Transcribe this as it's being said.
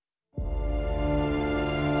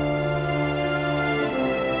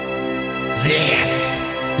This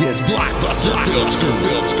is Blockbuster Film School.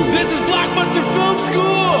 This is Blockbuster Film School!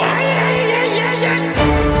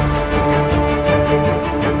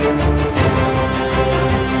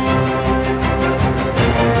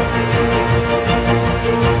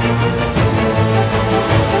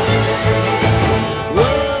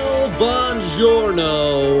 Well,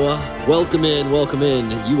 buongiorno. Welcome in.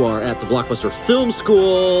 You are at the Blockbuster Film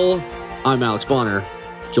School. I'm Alex Bonner,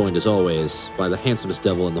 joined as always by the handsomest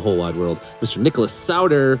devil in the whole wide world, Mr. Nicholas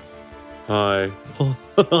Sauter. Hi.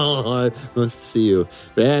 Nice to see you.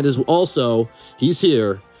 And he's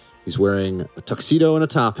here. He's wearing a tuxedo and a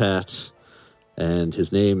top hat. And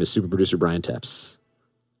his name is super producer Brian Tepps.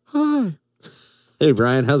 Hi. Hey,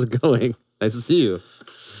 Brian, how's it going? Nice to see you.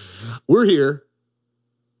 We're here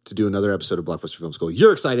to do another episode of Blockbuster Film School.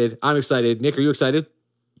 You're excited. I'm excited. Nick, are you excited?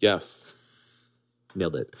 Yes.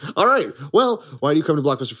 Nailed it. All right. Well, why do you come to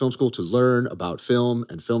Blockbuster Film School? To learn about film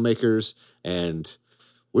and filmmakers. And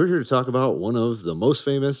we're here to talk about one of the most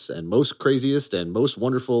famous and most craziest and most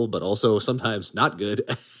wonderful, but also sometimes not good,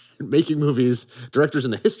 making movies, directors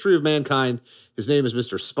in the history of mankind. His name is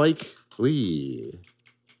Mr. Spike Lee.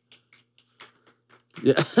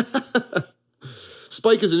 Yeah.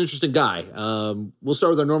 Spike is an interesting guy. We'll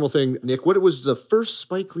start with our normal thing. Nick, what was the first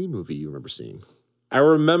Spike Lee movie you remember seeing? I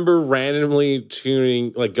remember randomly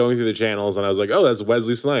going through the channels, and I was like, oh, that's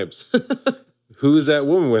Wesley Snipes. Who's that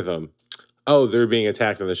woman with him? Oh, they're being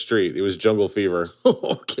attacked on the street. It was Jungle Fever.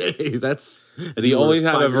 Okay, that's... The only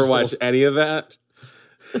time I've ever watched any of that.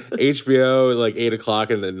 HBO at like 8 o'clock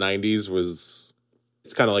in the 90s was...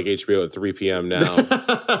 It's kind of like HBO at 3 p.m. now.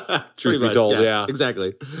 Truth be told, yeah.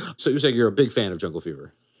 Exactly. So you're saying you're a big fan of Jungle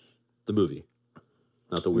Fever? The movie?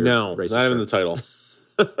 Not the weird racist not even the title.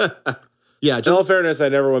 Yeah. In all fairness, I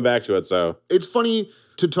never went back to it, so... It's funny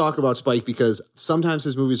to talk about Spike because sometimes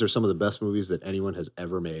his movies are some of the best movies that anyone has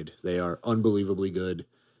ever made. They are unbelievably good.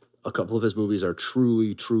 A couple of his movies are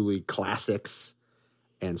truly, truly classics.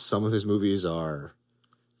 And some of his movies are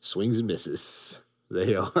swings and misses.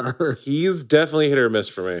 They are. He's definitely hit or miss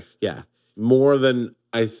for me. Yeah. More than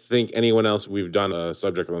I think anyone else we've done a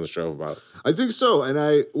subject on the show about. I think so.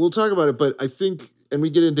 And we'll talk about it, but I think, and we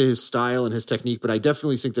get into his style and his technique, but I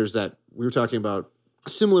definitely think there's that, we were talking about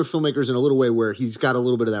similar filmmakers in a little way where he's got a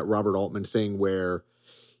little bit of that Robert Altman thing where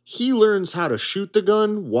he learns how to shoot the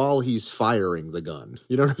gun while he's firing the gun.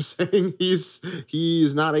 You know what I'm saying?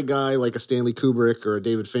 He's not a guy like a Stanley Kubrick or a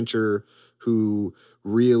David Fincher who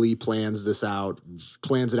really plans it out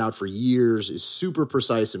for years, is super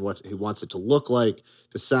precise in what he wants it to look like,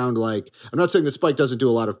 to sound like. I'm not saying that Spike doesn't do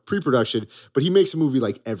a lot of pre-production, but he makes a movie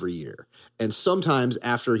like every year. And sometimes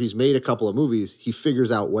after he's made a couple of movies, he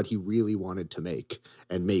figures out what he really wanted to make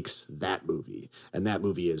and makes that movie. And that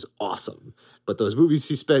movie is awesome. But those movies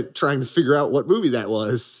he spent trying to figure out what movie that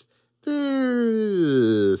was,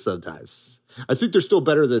 they're sometimes. I think they're still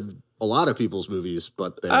better than a lot of people's movies,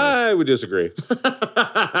 but I would disagree.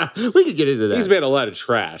 We could get into that. He's made a lot of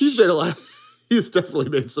trash. He's definitely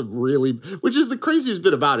made some really, which is the craziest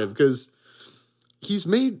bit about him because he's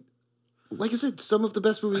made, like I said, some of the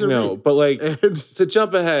best movies ever made. But to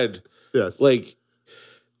jump ahead, yes,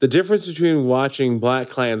 the difference between watching Black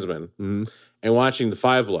Klansman and watching The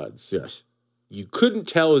Five Bloods, yes, you couldn't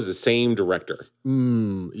tell it was the same director.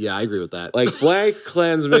 Yeah, I agree with that. Black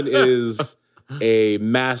Klansman is a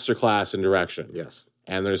masterclass in direction. Yes.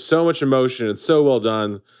 And there's so much emotion. It's so well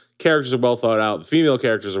done. Characters are well thought out. The female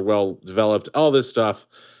characters are well developed. All this stuff.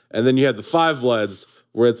 And then you have The Five Bloods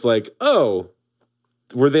where it's like, oh,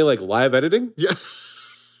 were they live editing? Yeah.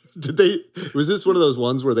 Was this one of those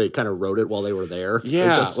ones where they kind of wrote it while they were there?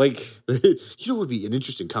 Yeah. Would be an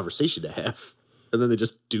interesting conversation to have. And then they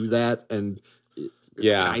just do that and... It's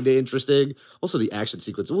kind of interesting. Also, the action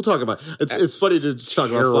sequence. We'll talk about. It's funny to talk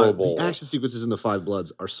about. The action sequences in The Five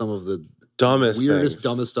Bloods are some of the weirdest,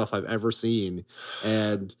 dumbest stuff I've ever seen.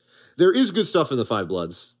 And there is good stuff in The Five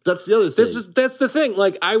Bloods. That's the other thing. That's the thing.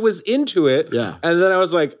 I was into it. Yeah. And then I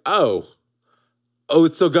was like, oh,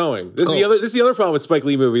 it's still going. This is the other problem with Spike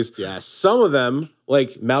Lee movies. Yes. Some of them,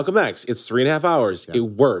 like Malcolm X, it's 3.5 hours. Yeah. It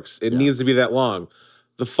works. It needs to be that long.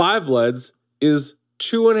 The Five Bloods is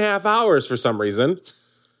 2.5 hours for some reason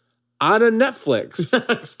on a Netflix.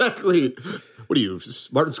 Exactly. What are you,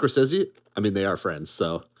 Martin Scorsese? I mean, they are friends,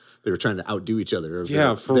 so they were trying to outdo each other.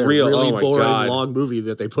 Yeah, for their real. Really boring, God. long movie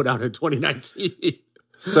that they put out in 2019.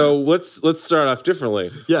 So let's start off differently.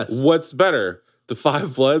 Yes. What's better, The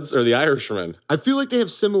Five Bloods or The Irishman? I feel like they have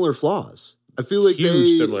similar flaws. I feel like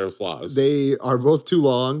similar flaws. They are both too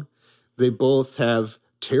long. They both have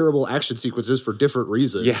terrible action sequences for different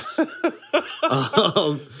reasons. Yes.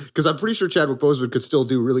 Because I'm pretty sure Chadwick Boseman could still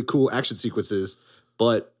do really cool action sequences,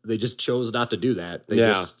 but they just chose not to do that. They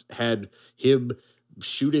Yeah. just had him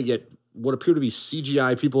shooting at what appeared to be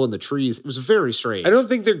CGI people in the trees. It was very strange. I don't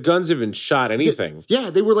think their guns even shot anything. Yeah,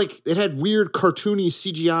 they were like, it had weird cartoony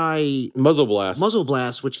CGI Muzzle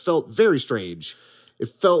blast. which felt very strange. It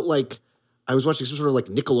felt like I was watching some sort of like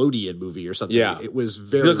Nickelodeon movie or something. Yeah. It was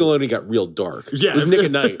very... Nickelodeon got real dark. Yeah. It was Nick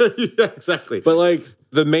at Night. Yeah, exactly. But like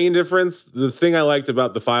the main difference, the thing I liked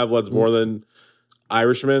about the Five Bloods more than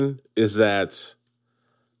Irishman is that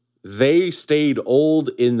they stayed old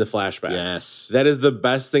in the flashbacks. Yes. That is the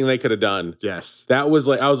best thing they could have done. Yes. That was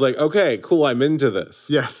like, I was like, okay, cool, I'm into this.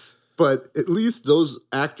 Yes. But at least those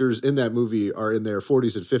actors in that movie are in their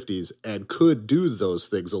 40s and 50s and could do those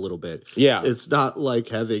things a little bit. Yeah. It's not like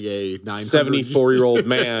having a 74-year-old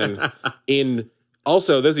man in.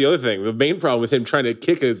 Also, there's the other thing. The main problem with him trying to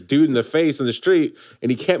kick a dude in the face in the street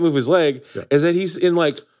and he can't move his leg is that he's in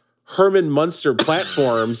like Herman Munster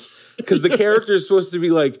platforms because the character is supposed to be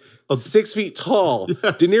like 6 feet tall.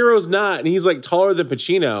 Yes. De Niro's not, and he's like taller than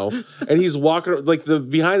Pacino, and he's walking like the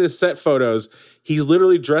behind the set photos. He's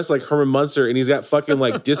literally dressed like Herman Munster, and he's got fucking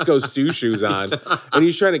like disco stew shoes on, and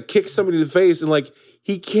he's trying to kick somebody in the face, and like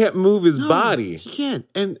he can't move his body. He can't.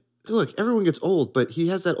 And look, everyone gets old, but he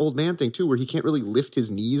has that old man thing too where he can't really lift his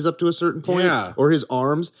knees up to a certain point or his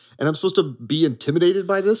arms. And I'm supposed to be intimidated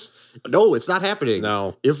by this? No, it's not happening.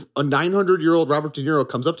 No. If a 900-year-old Robert De Niro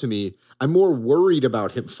comes up to me, I'm more worried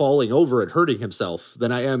about him falling over and hurting himself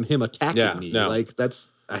than I am him attacking me. No. Like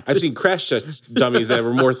that's... I've seen crash test dummies that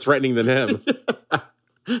were more threatening than him.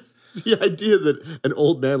 The idea that an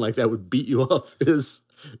old man like that would beat you up is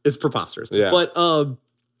preposterous. Yeah. But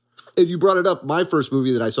and you brought it up. My first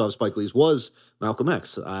movie that I saw of Spike Lee's was Malcolm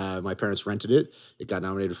X. My parents rented it. It got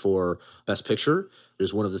nominated for Best Picture. It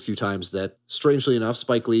was one of the few times that, strangely enough,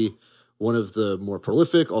 Spike Lee, one of the more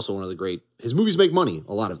prolific, also one of the great, his movies make money,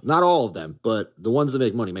 a lot of, not all of them, but the ones that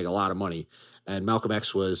make money make a lot of money. And Malcolm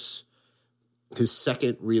X was his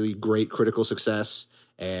second really great critical success.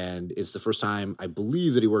 And it's the first time, I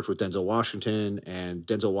believe, that he worked with Denzel Washington, and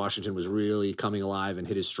Denzel Washington was really coming alive and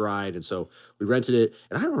hit his stride. And so we rented it,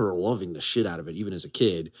 and I remember loving the shit out of it, even as a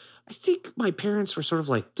kid. I think my parents were sort of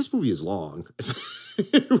like, this movie is long,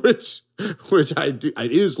 which I do.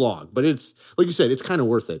 It is long, but it's, like you said, it's kind of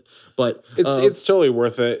worth it. But It's totally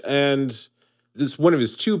worth it. And it's one of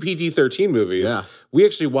his 2 PG-13 movies. Yeah. We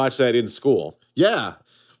actually watched that in school. yeah,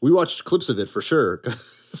 we watched clips of it for sure.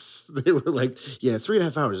 They were like, yeah,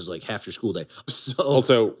 3.5 hours is like half your school day. So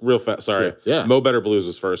Also, real fast, sorry. Yeah. Mo Better Blues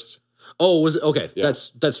was first. Oh, was it? Okay, Yeah.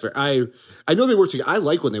 that's fair. I know they work together. I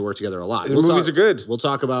like when they work together a lot. The movies are good. We'll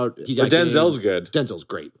talk about Denzel's good. Denzel's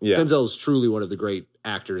great. Yeah. Denzel's truly one of the great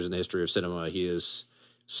actors in the history of cinema. He is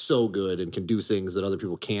so good and can do things that other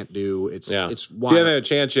people can't do. It's Yeah. it's If you wild. haven't had a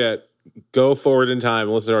chance yet, go forward in time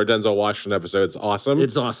and listen to our Denzel Washington episode. It's awesome.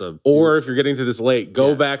 It's awesome. Or if you're getting to this late,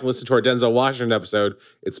 go back and listen to our Denzel Washington episode.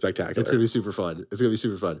 It's spectacular. It's gonna be super fun. It's gonna be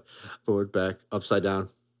super fun. Forward, back, upside down,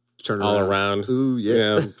 turn All around. around. Ooh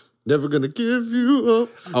yeah. Yeah. Never gonna give you up.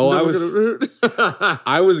 Oh, Never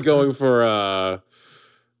I was going for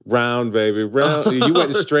round, baby. Round. You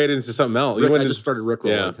went straight into something else. I just started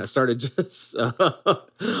rickrolling. Yeah. I started just... all right,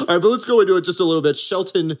 but let's go into it just a little bit.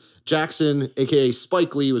 Shelton Jackson, a.k.a.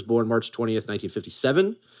 Spike Lee, was born March 20th,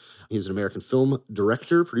 1957. He's an American film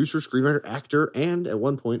director, producer, screenwriter, actor, and at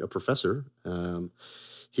one point a professor.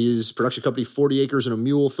 His production company, 40 Acres and a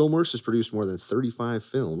Mule Filmworks, has produced more than 35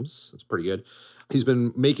 films. That's pretty good. He's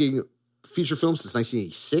been making feature films since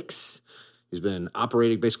 1986. He's been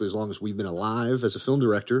operating basically as long as we've been alive as a film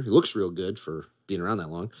director. He looks real good for being around that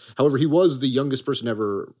long. However, he was the youngest person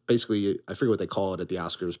ever, basically, I forget what they call it at the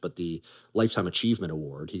Oscars, but the Lifetime Achievement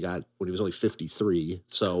Award. He got when he was only 53.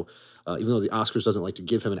 So even though the Oscars doesn't like to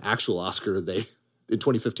give him an actual Oscar, in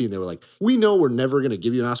 2015, they were like, we know we're never going to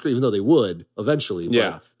give you an Oscar, even though they would eventually. But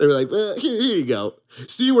Yeah. they were like, well, here you go.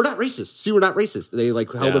 See, we're not racist. See, we're not racist. They like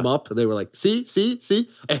held him up and they were like, see.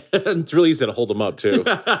 And It's really easy to hold him up, too.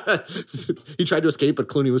 he tried to escape, but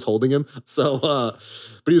Clooney was holding him. So, but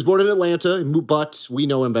he was born in Atlanta, but we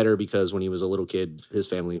know him better because when he was a little kid, his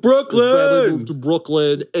family Brooklyn! moved to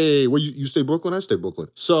Brooklyn. Hey, where you stay Brooklyn? I stay Brooklyn.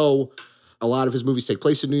 So a lot of his movies take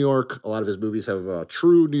place in New York. A lot of his movies have a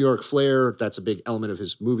true New York flair. That's a big element of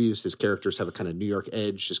his movies. His characters have a kind of New York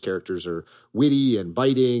edge. His characters are witty and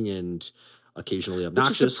biting and occasionally Which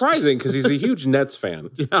obnoxious. is surprising because he's a huge Nets fan,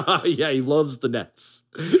 Yeah, he loves the Nets.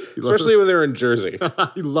 especially when they're in Jersey.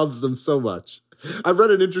 He loves them so much. I read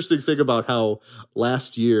an interesting thing about how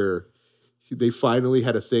last year they finally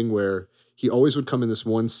had a thing where he always would come in this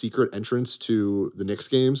one secret entrance to the Knicks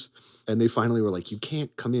games. And they finally were like, you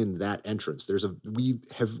can't come in that entrance. We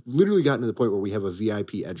have literally gotten to the point where we have a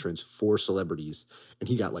VIP entrance for celebrities. And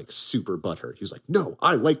he got like super butthurt. He was like, no,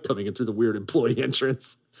 I like coming in through the weird employee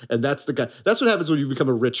entrance. And that's the guy. That's what happens when you become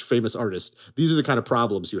a rich, famous artist. These are the kind of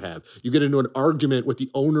problems you have. You get into an argument with the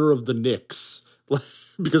owner of the Knicks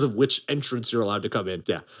because of which entrance you're allowed to come in.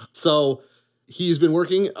 Yeah. So he's been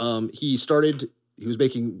working. He was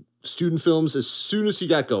making student films as soon as he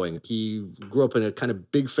got going. He grew up in a kind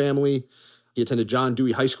of big family. He attended John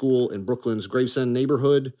Dewey High School in Brooklyn's Gravesend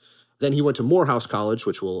neighborhood. Then he went to Morehouse College,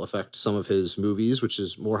 which will affect some of his movies,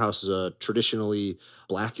 Morehouse is a traditionally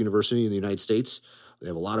black university in the United States. They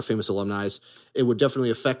have a lot of famous alumni. It would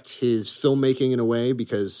definitely affect his filmmaking in a way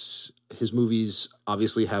because his movies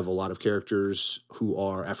obviously have a lot of characters who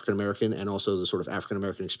are African-American and also the sort of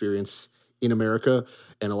African-American experience in America.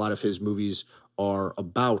 And a lot of his movies are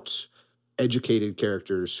about educated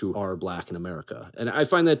characters who are black in America. And I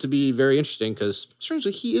find that to be very interesting because,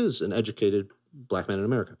 strangely, he is an educated black man in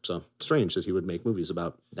America. So strange that he would make movies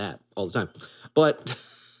about that all the time. But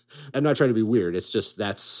I'm not trying to be weird. It's just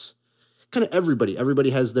that's kind of everybody. Everybody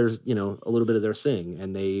has their, a little bit of their thing.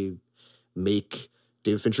 And they make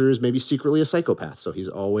David Fincher is maybe secretly a psychopath. So he's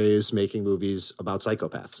always making movies about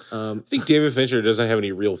psychopaths. I think David Fincher doesn't have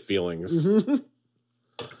any real feelings.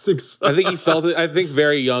 I think so. I think he felt it. I think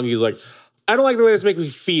very young, he's like, I don't like the way this makes me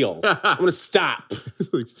feel. I'm going to stop.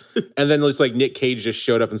 And then it's like Nick Cage just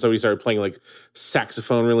showed up and somebody started playing like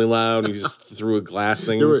saxophone really loud. And he just threw a glass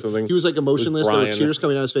thing or something. He was like emotionless. There were tears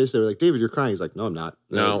coming down his face. They were like, David, you're crying. He's like, no, I'm not.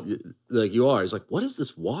 No. Like, you are. He's like, what is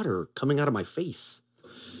this water coming out of my face?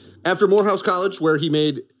 After Morehouse College, he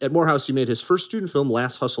made his first student film,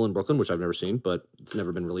 Last Hustle in Brooklyn, which I've never seen, but it's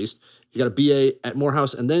never been released. He got a BA at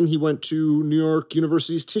Morehouse, and then he went to New York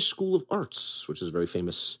University's Tisch School of Arts, which is very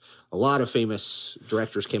famous. A lot of famous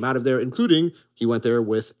directors came out of there, including he went there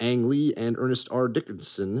with Ang Lee and Ernest R.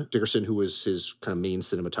 Dickerson, who was his kind of main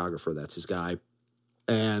cinematographer. That's his guy.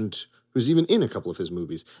 And who's even in a couple of his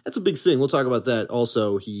movies. That's a big thing. We'll talk about that.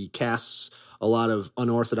 Also, he casts a lot of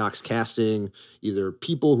unorthodox casting, either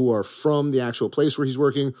people who are from the actual place where he's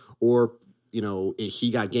working or,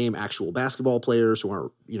 he got game actual basketball players who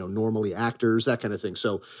aren't, normally actors, that kind of thing.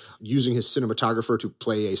 So using his cinematographer to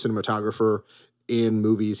play a cinematographer in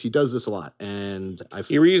movies, he does this a lot. And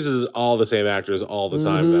he reuses all the same actors all the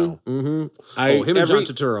time now. Mm-hmm. Him and John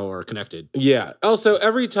Turturro are connected. Yeah. Also,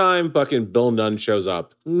 every time fucking Bill Nunn shows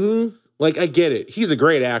up, like, I get it. He's a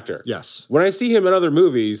great actor. Yes. When I see him in other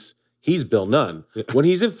movies, he's Bill Nunn. When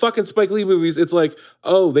he's in fucking Spike Lee movies, it's like,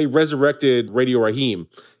 oh, they resurrected Radio Raheem.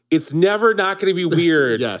 It's never not going to be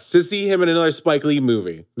weird to see him in another Spike Lee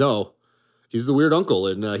movie. No. He's the weird uncle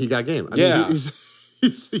in He Got Game. I mean,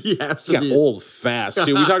 he has to be. He got old fast,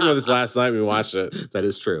 too. We talked about this last night when we watched it. That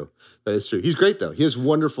is true. He's great, though. He has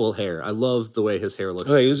wonderful hair. I love the way his hair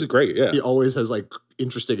looks. Oh, he was great, yeah. He always has, like,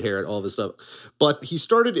 interesting hair and all of his stuff. But he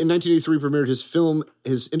started in 1983, premiered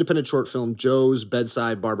his independent short film, Joe's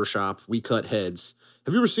Bedside Barbershop, We Cut Heads.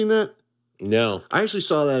 Have you ever seen that? No. I actually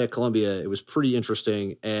saw that at Columbia. It was pretty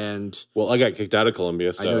interesting. And well, I got kicked out of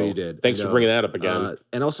Columbia, so I know you did. Thanks for bringing that up again.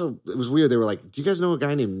 And also, it was weird. They were like, do you guys know a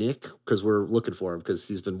guy named Nick? Because we're looking for him because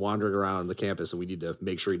he's been wandering around the campus and we need to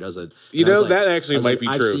make sure he doesn't. That actually might be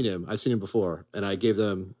true. I've seen him before. And I gave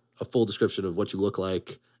them a full description of what you look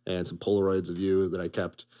like and some Polaroids of you that I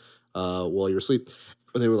kept while you were asleep.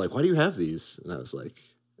 And they were like, why do you have these? And I was like,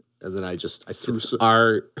 and then I threw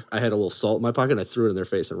art. I had a little salt in my pocket and I threw it in their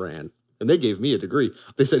face and ran. And they gave me a degree.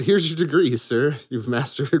 They said, here's your degree, sir. You've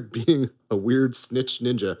mastered being a weird snitch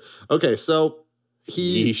ninja. Okay, so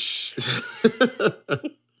his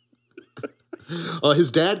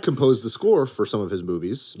dad composed the score for some of his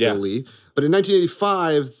movies, Bill Lee. But in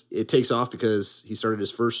 1985, it takes off because he started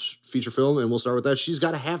his first feature film, and we'll start with that. She's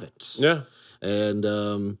Gotta Have It. Yeah.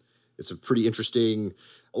 And it's a pretty interesting,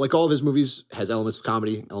 like all of his movies, has elements of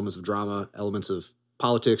comedy, elements of drama, elements of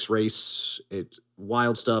politics, race,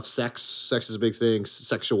 wild stuff, sex. Sex is a big thing.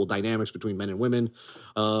 Sexual dynamics between men and women.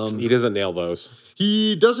 He doesn't nail those.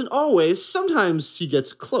 He doesn't always. Sometimes he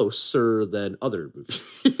gets closer than other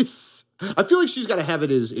movies. I feel like She's Gotta Have It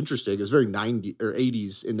is interesting. It's very 90s or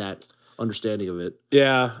 80s in that understanding of it.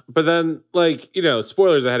 Yeah, but then,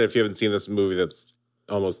 spoilers ahead if you haven't seen this movie that's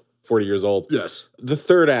almost 40 years old. Yes. The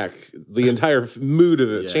third act, the entire mood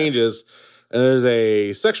of it changes. And there's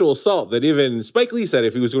a sexual assault that even Spike Lee said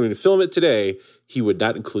if he was going to film it today, he would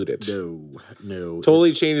not include it. No.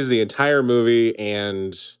 Totally changes the entire movie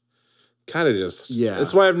and kind of just... Yeah.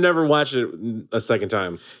 That's why I've never watched it a second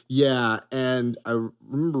time. Yeah, and I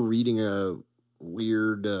remember reading a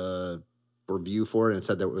weird review for it and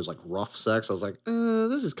said that it was like rough sex. I was like,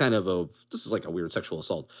 this is like a weird sexual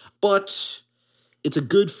assault. But it's a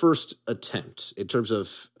good first attempt in terms of,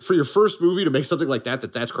 for your first movie to make something like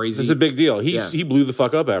that's crazy. It's a big deal. He blew the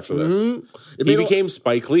fuck up after this. Mm-hmm. He became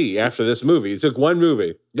Spike Lee after this movie. It took one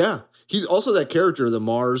movie. Yeah. He's also that character, the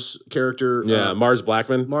Mars character. Yeah, Mars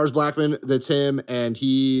Blackman. Mars Blackman, that's him, and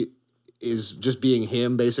he is just being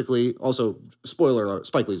him, basically. Also, spoiler alert,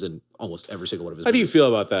 Spike Lee's in almost every single one of his How do you movies. feel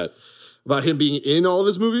about that? About him being in all of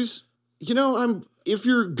his movies? You know, if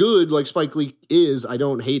you're good like Spike Lee is, I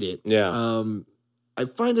don't hate it. Yeah. I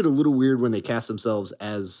find it a little weird when they cast themselves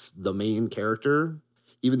as the main character,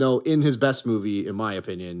 even though in his best movie, in my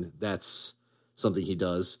opinion, that's something he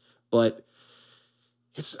does. But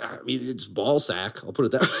it's ball sack. I'll put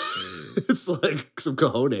it that way. It's like some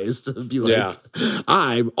cojones to be like,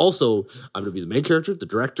 I'm going to be the main character, the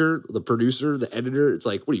director, the producer, the editor. It's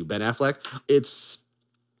like, what are you, Ben Affleck? It's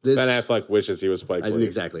this. Ben Affleck wishes he was Spike Lee.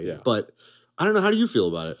 Exactly. Yeah. But I don't know. How do you feel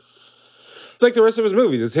about it? It's like the rest of his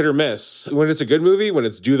movies. It's hit or miss. When it's a good movie, when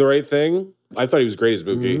it's Do the Right Thing, I thought he was great as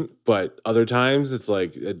Mookie. But other times, it's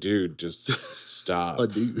like, dude, just stop.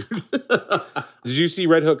 Dude. Did you see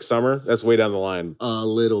Red Hook Summer? That's way down the line. A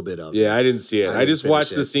little bit of Yeah, it. I didn't see it. I just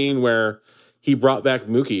watched the scene where he brought back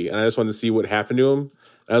Mookie, and I just wanted to see what happened to him. And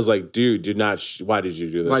I was like, dude, why did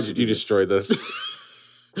you do this? Why did you do this? destroyed this.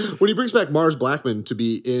 When he brings back Mars Blackman to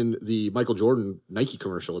be in the Michael Jordan Nike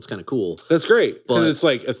commercial, it's kind of cool. That's great because But- it's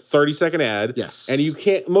like a 30-second ad. Yes.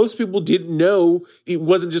 And most people didn't know he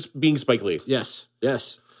wasn't just being Spike Lee. Yes.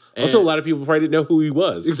 Also, a lot of people probably didn't know who he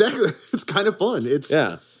was. Exactly. It's kind of fun.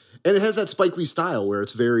 Yeah. And it has that Spike Lee style where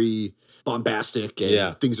it's very bombastic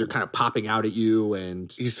and things are kind of popping out at you, and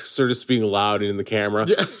He's sort of speaking loud in the camera.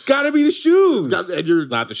 Yeah. It's got to be the shoes. and you're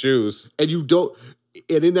Not the shoes. and you don't,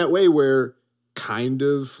 and in that way where kind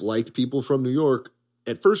of like people from New York,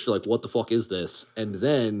 at first you're like, what the fuck is this? And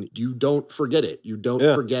then you don't forget it. You don't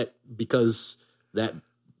forget, because that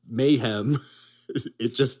mayhem,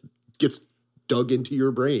 it just gets dug into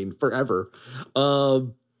your brain forever.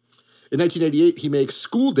 In 1988, he makes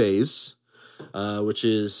School Days, which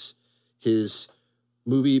is his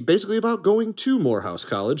movie basically about going to Morehouse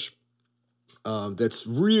College. That's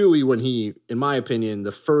really when he, in my opinion,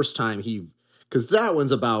 the first time because that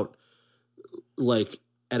one's about, like,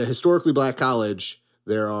 at a historically black college,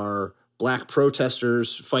 there are black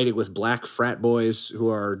protesters fighting with black frat boys who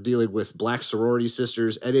are dealing with black sorority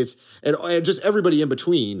sisters, and and just everybody in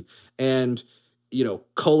between, and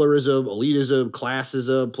colorism, elitism,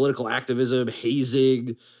 classism, political activism,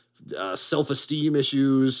 hazing, self-esteem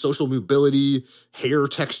issues, social mobility, hair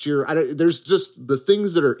texture. There's just the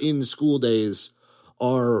things that are in School Days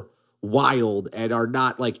are wild and are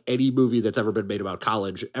not like any movie that's ever been made about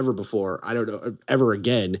college ever before. I don't know, ever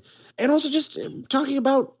again. And also just talking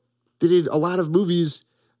about, they did a lot of movies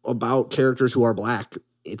about characters who are black.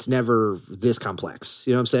 It's never this complex.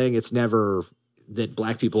 You know what I'm saying? It's never that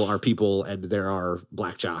black people are people and there are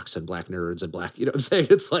black jocks and black nerds and black, you know what I'm saying?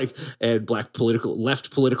 It's like, and black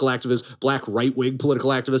left political activists, black right-wing political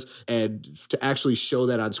activists, and to actually show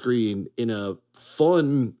that on screen in a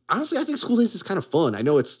fun, honestly, I think School Days is kind of fun. I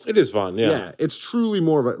know it is fun, yeah. It's truly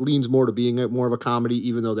leans more to being more of a comedy,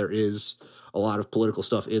 even though there is a lot of political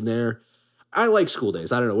stuff in there. I like School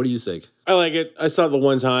Days. I don't know. What do you think? I like it. I saw it the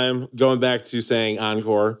one time, going back to saying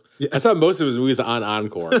Encore. Yeah. I saw most of his movies on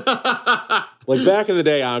Encore. Like back in the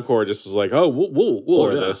day, Encore just was like, oh, we'll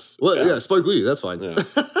wear this. Well, yeah, Spike Lee, that's fine. Yeah.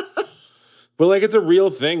 But like, it's a real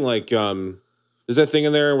thing. Like, there's that thing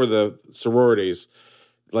in there where the sororities,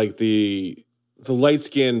 like the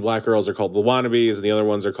light-skinned black girls are called the wannabes, and the other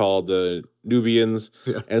ones are called the Nubians.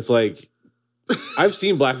 Yeah. And it's like, I've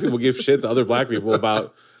seen black people give shit to other black people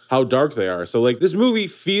about how dark they are. So like, this movie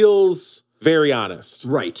feels very honest.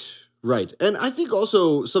 Right. And I think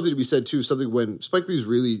also something to be said too, something when Spike Lee's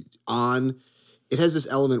really on, it has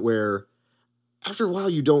this element where after a while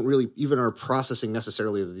you don't really even are processing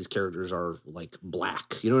necessarily that these characters are like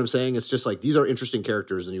black. You know what I'm saying? It's just like, these are interesting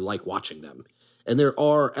characters and you like watching them. And there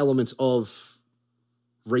are elements of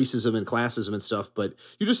racism and classism and stuff, but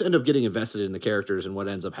you just end up getting invested in the characters and what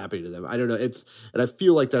ends up happening to them. I don't know. And I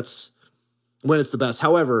feel like that's when it's the best.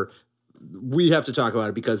 However, we have to talk about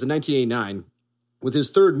it because in 1989, with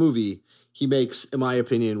his third movie, he makes, in my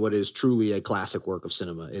opinion, what is truly a classic work of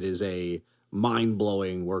cinema. It is a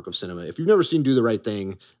mind-blowing work of cinema. If you've never seen Do the Right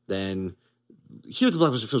Thing, then here at the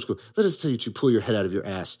Blockbuster Film School, let us tell you to pull your head out of your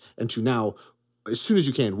ass and to now, as soon as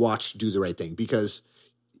you can, watch Do the Right Thing, because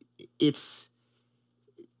it's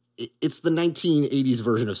the 1980s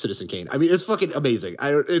version of Citizen Kane. I mean, it's fucking amazing.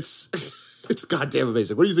 It's goddamn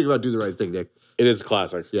amazing. What do you think about Do the Right Thing, Nick? It is a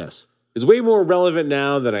classic. Yes. is way more relevant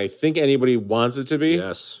now than I think anybody wants it to be.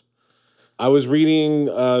 Yes. I was reading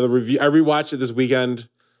the review. I rewatched it this weekend.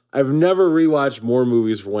 I've never rewatched more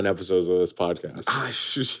movies for one episode of this podcast.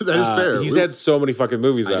 That is fair. He's had so many fucking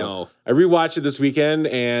movies out. I know. I rewatched it this weekend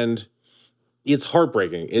and it's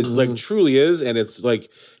heartbreaking. It like truly is. And it's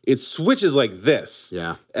like, it switches like this.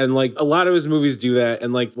 Yeah. And like a lot of his movies do that.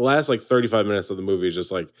 And like the last like 35 minutes of the movie is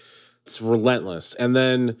just like, it's relentless. And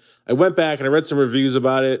then I went back and I read some reviews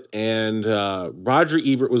about it. And Roger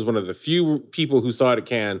Ebert was one of the few people who saw it at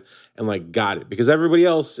Cannes and like got it. Because everybody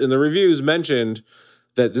else in the reviews mentioned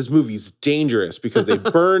that this movie's dangerous because they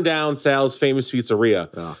burned down Sal's famous pizzeria.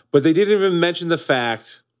 Yeah. But they didn't even mention the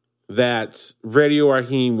fact that Radio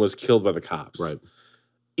Raheem was killed by the cops. Right.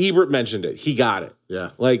 Ebert mentioned it. He got it. Yeah.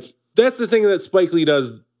 Like, that's the thing that Spike Lee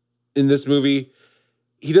does in this movie.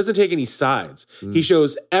 He doesn't take any sides. He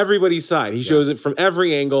shows everybody's side. He shows it from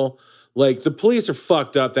every angle. Like, the police are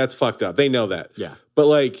fucked up. That's fucked up. They know that. Yeah. But,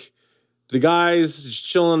 like, the guys just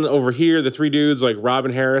chilling over here, the three dudes, like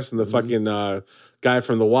Robin Harris and the fucking guy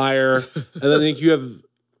from The Wire. And then I think you have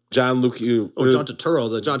John Turturro. John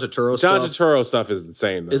Turturro. The John Turturro John stuff. Turturro stuff is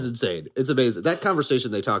insane, though. Is insane. It's amazing. That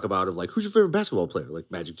conversation they talk about of like, who's your favorite basketball player?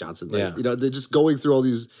 Like Magic Johnson. Like, Yeah. you know, they're just going through all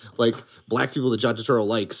these like black people that John Turturro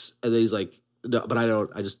likes. And then he's like, no, but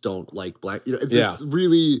I just don't like black. You know, it's this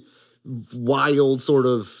really wild sort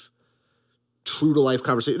of true to life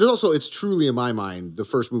conversation. It's truly in my mind, the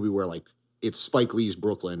first movie where like it's Spike Lee's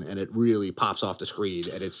Brooklyn and it really pops off the screen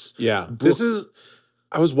and it's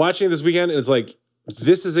I was watching it this weekend and it's like,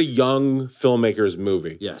 this is a young filmmaker's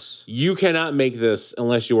movie. Yes. You cannot make this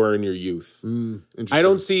unless you are in your youth. Interesting. I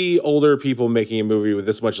don't see older people making a movie with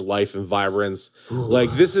this much life and vibrance.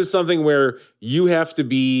 Like, this is something where you have to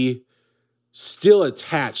be still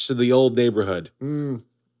attached to the old neighborhood.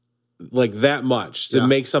 Like, that much to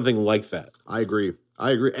make something like that. I agree.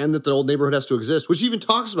 And that the old neighborhood has to exist, which even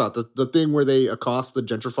talks about the thing where they accost the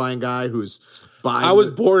gentrifying guy who's buying. I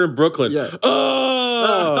was born in Brooklyn. Yeah. Oh!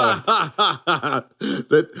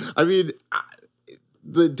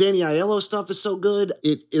 The Danny Aiello stuff is so good.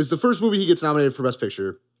 It is the first movie he gets nominated for Best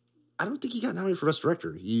Picture. I don't think he got nominated for Best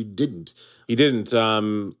Director. He didn't.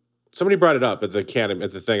 Somebody brought it up at the Academy,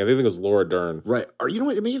 at the thing. I think it was Laura Dern. Right. Or you know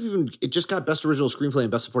what? It just got Best Original Screenplay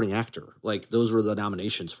and Best Supporting Actor. Like, those were the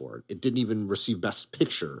nominations for it. It didn't even receive Best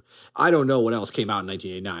Picture. I don't know what else came out in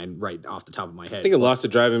 1989 right off the top of my head. I think it lost to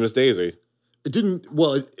Driving Miss Daisy. It didn't,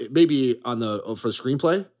 well, it maybe for the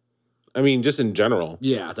screenplay? I mean, just in general.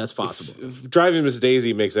 Yeah, that's possible. Driving Miss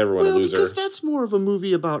Daisy makes everyone a loser. Because that's more of a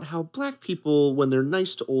movie about how black people, when they're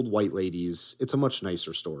nice to old white ladies, it's a much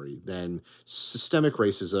nicer story than systemic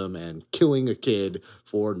racism and killing a kid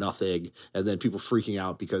for nothing, and then people freaking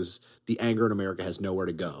out because the anger in America has nowhere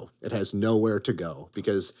to go. It has nowhere to go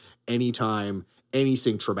because anytime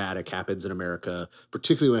anything traumatic happens in America,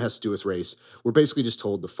 particularly when it has to do with race, we're basically just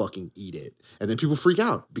told to fucking eat it. And then people freak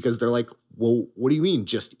out because they're like, well, what do you mean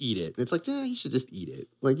just eat it? And it's like, yeah, you should just eat it.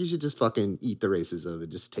 Like, you should just fucking eat the racism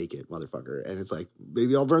and just take it, motherfucker. And it's like,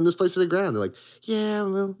 maybe I'll burn this place to the ground. They're like, yeah,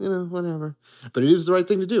 well, you know, whatever. But it is the right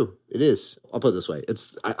thing to do. It is. I'll put it this way.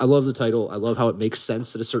 I love the title. I love how it makes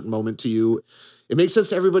sense at a certain moment to you. It makes sense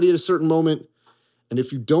to everybody at a certain moment. And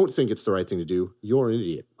if you don't think it's the right thing to do, you're an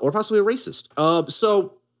idiot or possibly a racist.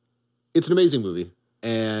 So it's an amazing movie.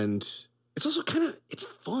 And it's also it's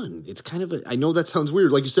fun. It's I know that sounds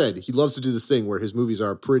weird. Like you said, he loves to do this thing where his movies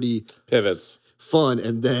are pretty pivots, fun.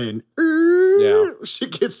 And then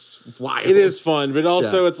shit gets wild. It is fun, but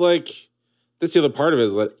also it's like, that's the other part of it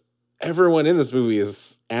is that everyone in this movie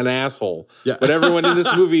is an asshole. Yeah. But everyone in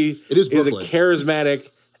this movie is a charismatic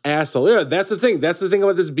asshole. Yeah, that's the thing. That's the thing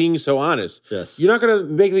about this being so honest. Yes. You're not going to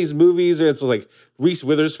make these movies and it's like Reese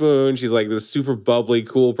Witherspoon. She's like this super bubbly,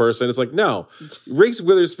 cool person. It's like, no. Reese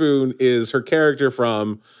Witherspoon is her character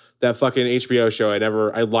from that fucking HBO show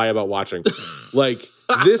I lie about watching. Like,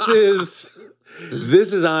 this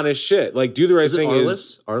is honest shit. Like, Do the Right Thing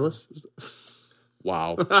is Arliss?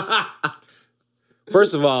 Wow.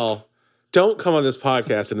 First of all, don't come on this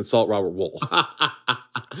podcast and insult Robert Wool.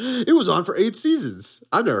 It was on for 8 seasons.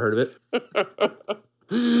 I've never heard of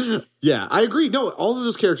it. Yeah, I agree. No, all of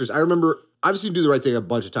those characters, I remember, I've seen Do the Right Thing a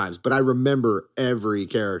bunch of times, but I remember every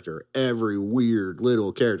character, every weird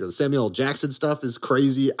little character. The Samuel L. Jackson stuff is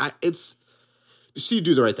crazy. You see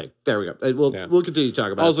Do the Right Thing. There we go. We'll continue to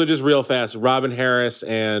talk about it. Also, just real fast, Robin Harris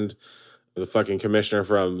and the fucking commissioner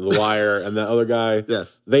from The Wire and the other guy.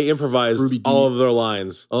 Yes. They improvised all of their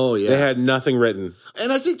lines. Oh, yeah. They had nothing written.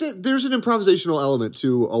 And I think that there's an improvisational element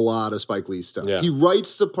to a lot of Spike Lee's stuff. Yeah. He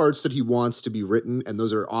writes the parts that he wants to be written, and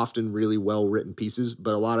those are often really well-written pieces,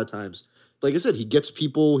 but a lot of times like I said, he gets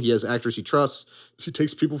people. He has actors he trusts. He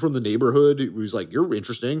takes people from the neighborhood who's like, you're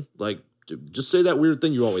interesting. Like, just say that weird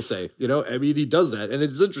thing you always say. You know, I mean, he does that, and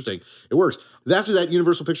it's interesting. It works. After that,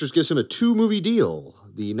 Universal Pictures gives him a 2-movie deal.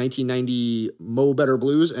 The 1990 Mo Better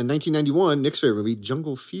Blues and 1991, Nick's favorite movie,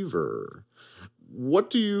 Jungle Fever. What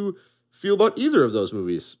do you feel about either of those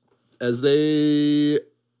movies? As they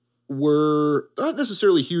were not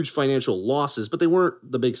necessarily huge financial losses, but they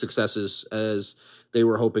weren't the big successes as they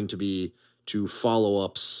were hoping to be, to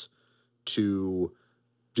follow-ups to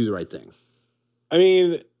Do the Right Thing. I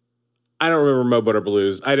mean, I don't remember Mo Better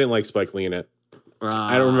Blues. I didn't like Spike Lee in it.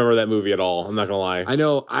 I don't remember that movie at all. I'm not going to lie. I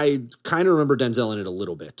know. I kind of remember Denzel in it a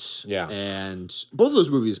little bit. Yeah. And both of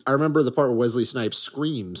those movies, I remember the part where Wesley Snipes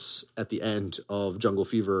screams at the end of Jungle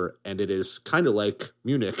Fever, and it is kind of like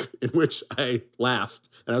Munich, in which I laughed.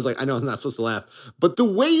 And I was like, I know I'm not supposed to laugh. But the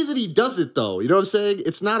way that he does it, though, you know what I'm saying?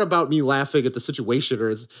 It's not about me laughing at the situation,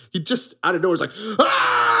 or he just out of nowhere is like,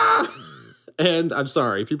 ah! And I'm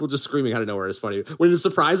sorry, people just screaming out of nowhere is funny. When it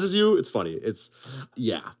surprises you, it's funny.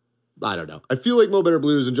 Yeah. I don't know. I feel like Mo Better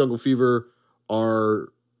Blues and Jungle Fever are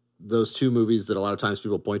those two movies that a lot of times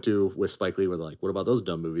people point to with Spike Lee where they're like, what about those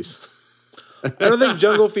dumb movies? I don't think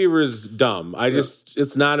Jungle Fever is dumb.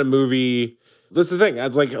 It's not a movie. That's the thing.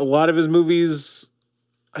 It's like a lot of his movies,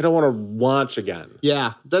 I don't want to watch again.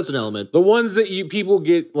 Yeah, that's an element. The ones that people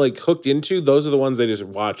get like hooked into, those are the ones they just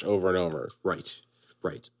watch over and over. Right.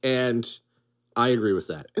 And I agree with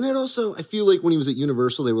that. And then also, I feel like when he was at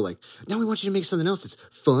Universal, they were like, now we want you to make something else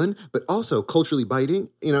that's fun, but also culturally biting,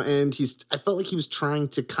 you know, and I felt like he was trying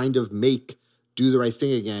to kind of make Do the Right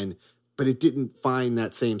Thing again, but it didn't find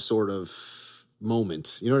that same sort of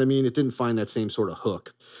moment. You know what I mean? It didn't find that same sort of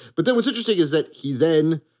hook. But then what's interesting is that he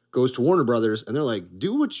then goes to Warner Brothers and they're like,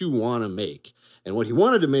 do what you want to make. And what he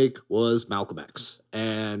wanted to make was Malcolm X.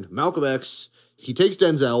 And Malcolm X, he takes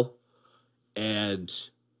Denzel and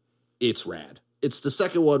it's rad. It's the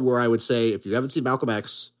second one where I would say, if you haven't seen Malcolm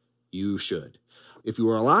X, you should. If you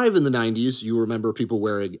were alive in the 90s, you remember people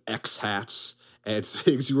wearing X hats and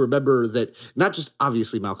things. You remember that not just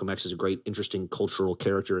obviously Malcolm X is a great, interesting cultural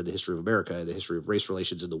character in the history of America, in the history of race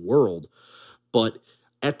relations in the world, but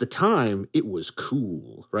at the time, it was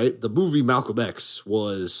cool, right? The movie Malcolm X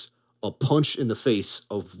was a punch in the face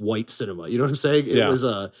of white cinema. You know what I'm saying?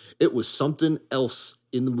 It was something else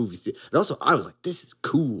in the movie theater. And also, I was like, this is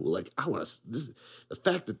cool. Like, the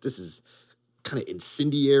fact that this is kind of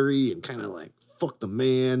incendiary and kind of like, fuck the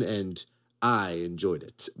man, and I enjoyed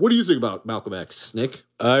it. What do you think about Malcolm X, Nick?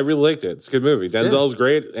 I really liked it. It's a good movie. Denzel's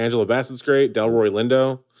great. Angela Bassett's great. Delroy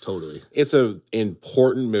Lindo. Totally. It's an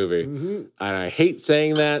important movie. Mm-hmm. And I hate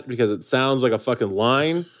saying that because it sounds like a fucking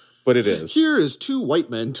line, but it is. Here is two white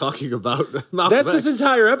men talking about Malcolm X. That's this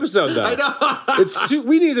entire episode, though. I know.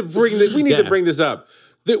 We need to bring this up.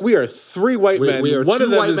 We are three white men. We are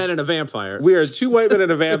two white men and a vampire. We are two white men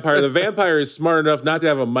and a vampire. The vampire is smart enough not to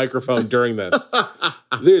have a microphone during this.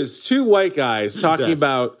 There's two white guys talking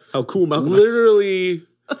about how cool Malcolm literally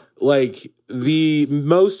like the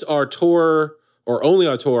most auteur or only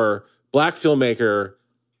auteur black filmmaker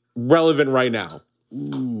relevant right now.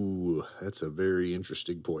 Ooh, that's a very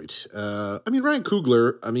interesting point. I mean, Ryan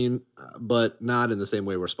Coogler, but not in the same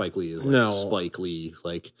way where Spike Lee is. Like no. Spike Lee,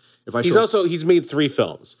 like he's made 3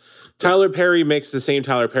 films. Tyler Perry makes the same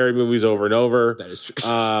Tyler Perry movies over and over. That is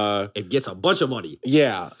true. It gets a bunch of money.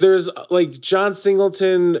 Yeah. There's like John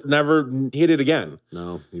Singleton never hit it again.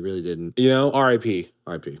 No, he really didn't. You know, R.I.P.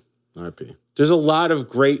 There's a lot of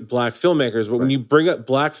great black filmmakers, but when you bring up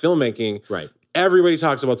black filmmaking, everybody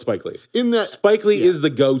talks about Spike Lee. Spike Lee is the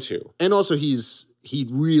go-to. And also he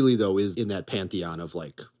really though is in that pantheon of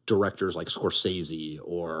like directors like Scorsese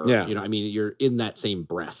or you're in that same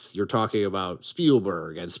breath. You're talking about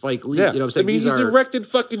Spielberg and Spike Lee. Yeah. You know what I'm saying? He directed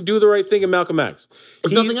fucking Do the Right Thing and Malcolm X.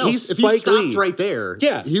 If nothing else, if he stopped right there,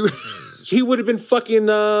 he would have been fucking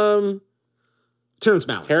Terrence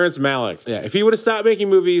Malick. Yeah. If he would have stopped making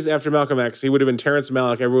movies after Malcolm X, he would have been Terrence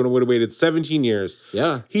Malick. Everyone would have waited 17 years.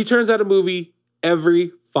 Yeah. He turns out a movie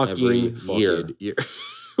every fucking year.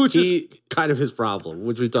 Which is kind of his problem,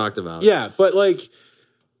 which we talked about. Yeah, but like,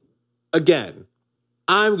 again,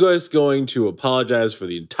 I'm just going to apologize for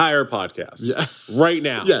the entire podcast right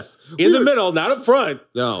now. Yes. In the middle, not up front.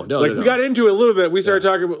 No. We got into it a little bit. We started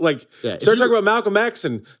talking about talking about Malcolm X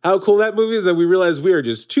and how cool that movie is, and we realized we are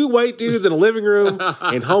just 2 white dudes in a living room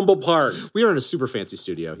in Humble Park. We are in a super fancy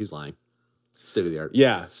studio. He's lying. State of the art.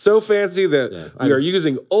 Yeah, so fancy that we are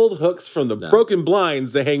using old hooks from the broken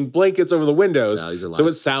blinds to hang blankets over the windows. No, these are lies. So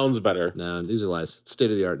it sounds better. No, these are lies. It's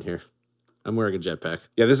state of the art in here. I'm wearing a jetpack.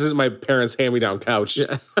 Yeah, this is my parents' hand-me-down couch.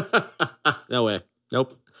 Yeah. No way.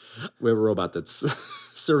 Nope. We have a robot that's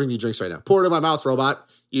serving me drinks right now. Pour it in my mouth, robot.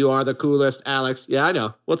 You are the coolest, Alex. Yeah, I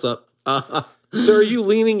know. What's up? So are you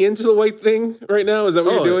leaning into the white thing right now? Is that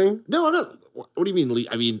what you're doing? No, I'm not. What do you mean?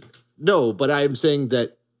 I mean, no, but I'm saying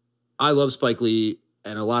that I love Spike Lee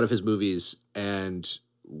and a lot of his movies. And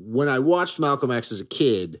when I watched Malcolm X as a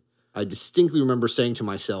kid, I distinctly remember saying to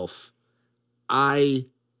myself, I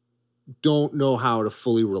don't know how to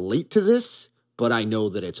fully relate to this, but I know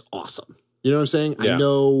that it's awesome. You know what I'm saying? Yeah. I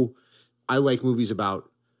know I like movies about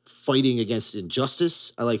fighting against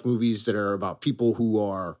injustice. I like movies that are about people who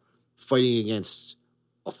are fighting against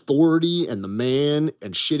authority and the man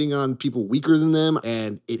and shitting on people weaker than them.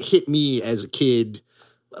 And it hit me as a kid,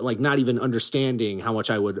 like not even understanding how much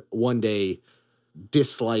I would one day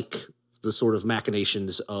dislike the sort of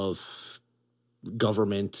machinations of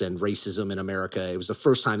government and racism in America. It was the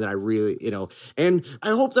first time that I really, and I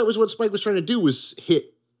hope that was what Spike was trying to do, was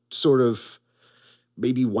hit sort of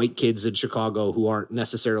maybe white kids in Chicago who aren't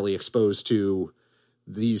necessarily exposed to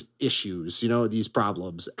these issues, these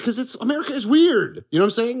problems. Because America is weird. You know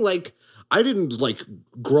what I'm saying? Like, I didn't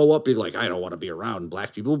grow up in I don't want to be around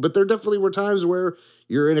black people, but there definitely were times where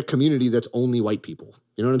you're in a community that's only white people.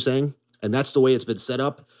 You know what I'm saying? And that's the way it's been set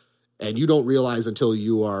up. And you don't realize until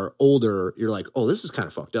you are older, you're like, oh, this is kind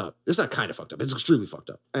of fucked up. It's not kind of fucked up. It's extremely fucked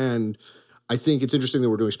up. And I think it's interesting that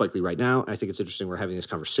we're doing Spike Lee right now. I think it's interesting we're having this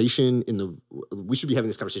conversation we should be having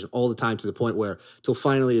this conversation all the time, to the point where till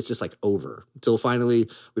finally it's just over. Till finally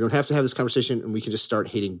we don't have to have this conversation and we can just start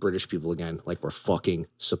hating British people again like we're fucking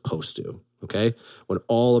supposed to. Okay? When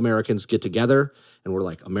all Americans get together and we're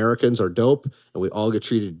like, Americans are dope and we all get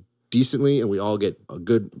treated decently and we all get a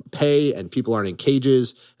good pay and people aren't in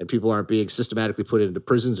cages and people aren't being systematically put into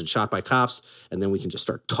prisons and shot by cops, and then we can just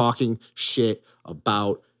start talking shit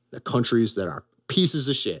about the countries that are pieces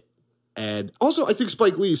of shit. And also, I think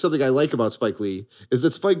Spike Lee, something I like about Spike Lee is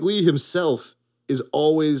that Spike Lee himself is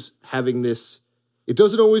always having this, it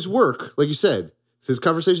doesn't always work, like you said. His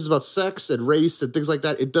conversations about sex and race and things like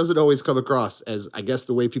that, it doesn't always come across as, I guess,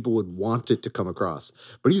 the way people would want it to come across.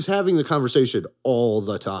 But he's having the conversation all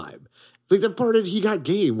the time. Like that part in He Got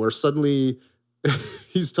Game where suddenly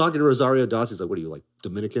he's talking to Rosario Dawson. He's like, what are you, like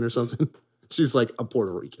Dominican or something? She's like, I'm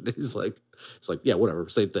Puerto Rican. He's like, yeah, whatever,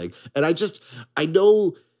 same thing. And I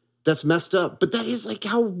know that's messed up, but that is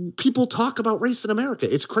how people talk about race in America.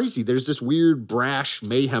 It's crazy. There's this weird brash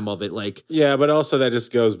mayhem of it. Yeah, but also that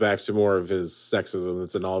just goes back to more of his sexism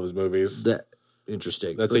that's in all of his movies.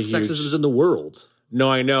 Interesting. That's sexism in the world.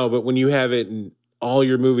 No, I know, but when you have it in all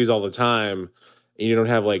your movies all the time, and you don't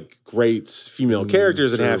have great female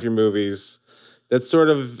characters in half your movies, that's sort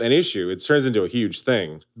of an issue. It turns into a huge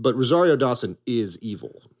thing. But Rosario Dawson is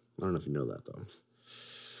evil. I don't know if you know that, though.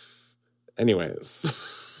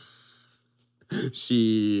 Anyways.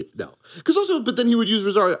 Because also, but then he would use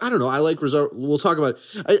Rosario. I don't know. I like Rosario. We'll talk about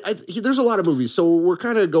it. There's a lot of movies. So we're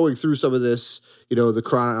kind of going through some of this, the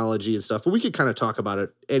chronology and stuff. But we could kind of talk about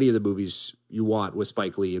it, any of the movies you want with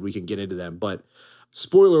Spike Lee, and we can get into them. But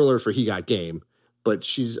spoiler alert for He Got Game. But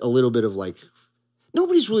she's a little bit of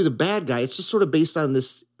nobody's really the bad guy. It's just sort of based on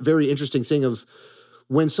this very interesting thing of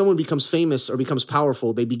when someone becomes famous or becomes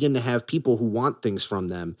powerful, they begin to have people who want things from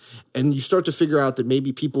them. And you start to figure out that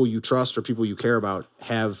maybe people you trust or people you care about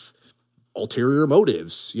have ulterior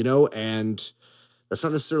motives, and that's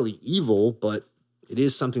not necessarily evil, but it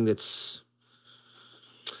is something that's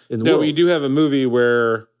in the world. No, you do have a movie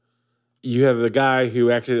where you have the guy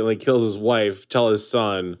who accidentally kills his wife tell his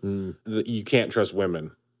son that you can't trust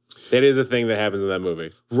women. That is a thing that happens in that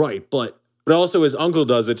movie. Right, but also his uncle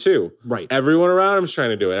does it too. Right. Everyone around him's trying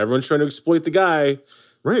to do it. Everyone's trying to exploit the guy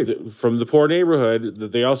from the poor neighborhood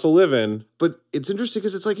that they also live in. But it's interesting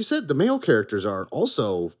because it's like you said, the male characters are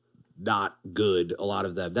also not good, a lot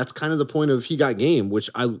of them. That's kind of the point of He Got Game,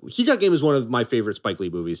 He Got Game is one of my favorite Spike Lee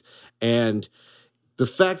movies. And the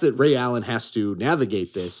fact that Ray Allen has to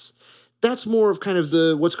navigate this, that's more of kind of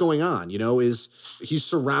what's going on, is he's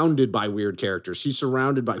surrounded by weird characters. He's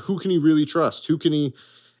surrounded by who can he really trust?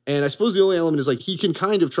 And I suppose the only element is he can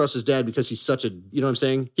kind of trust his dad because he's such a, you know what I'm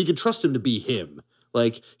saying? He can trust him to be him.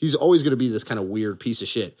 He's always going to be this kind of weird piece of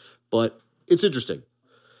shit. But it's interesting.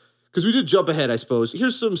 Because we did jump ahead, I suppose.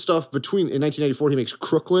 Here's some stuff in 1994, he makes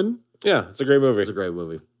Crooklyn. Yeah, it's a great movie. It's a great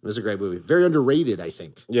movie. Very underrated, I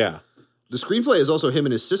think. Yeah. The screenplay is also him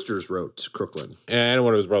and his sisters wrote Crooklyn. And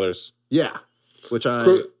one of his brothers. Yeah. Which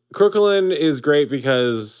Crooklyn is great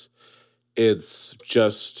because it's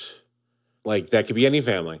just that could be any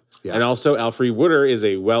family. Yeah. And also Alfre Woodard is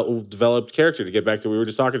a well-developed character, to get back to what we were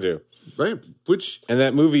just talking to. Right. And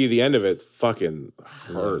that movie, the end of it fucking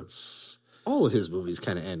hurts. All of his movies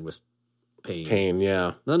kind of end with pain. Pain,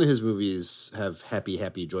 yeah. None of his movies have happy,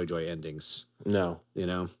 happy, joy, joy endings. No. You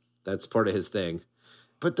know, that's part of his thing.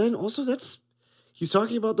 But then also he's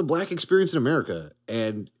talking about the black experience in America,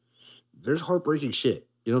 and there's heartbreaking shit.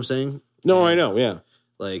 You know what I'm saying? No, I know, yeah.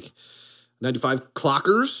 Like 95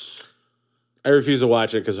 Clockers. I refuse to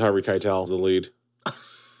watch it because Harvey Keitel is the lead.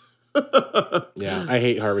 Yeah, I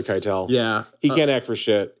hate Harvey Keitel. Yeah. He can't act for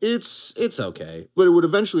shit. It's okay. But it would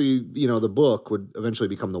eventually, the book would eventually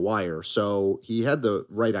become The Wire. So he had the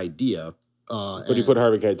right idea. But he put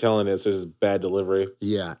Harvey Keitel in it, so it's bad delivery.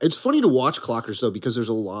 Yeah. It's funny to watch Clockers, though, because there's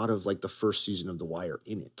a lot of, like, the first season of The Wire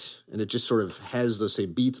in it. And it just sort of has those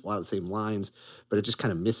same beats, a lot of the same lines, but it just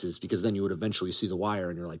kind of misses because then you would eventually see The Wire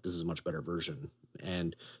and you're like, this is a much better version.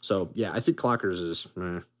 And so, yeah, I think Clockers is,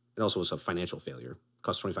 it also was a financial failure.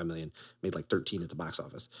 Cost $25 million, made like 13 at the box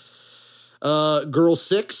office. Girl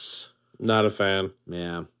 6. Not a fan.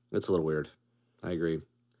 Yeah, it's a little weird. I agree.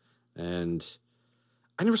 And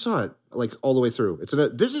I never saw it like all the way through.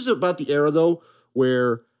 This is about the era though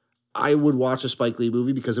where I would watch a Spike Lee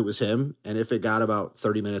movie because it was him, and if it got about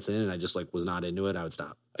 30 minutes in and I just like was not into it, I would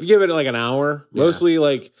stop. I'd give it like an hour. Yeah. Mostly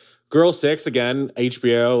like Girl 6 again,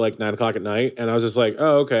 HBO, like 9 o'clock at night, and I was just like,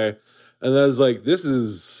 oh, okay. And I was like, this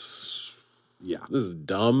is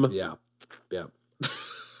dumb. Yeah. I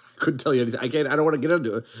couldn't tell you anything. I don't want to get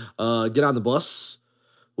into it. Get on the Bus,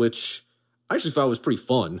 which I actually thought was pretty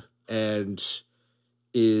fun and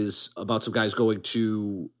is about some guys going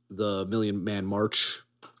to the Million Man March,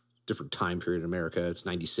 different time period in America. It's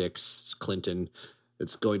 96. It's Clinton.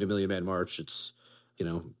 It's going to Million Man March. It's,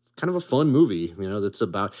 kind of a fun movie, that's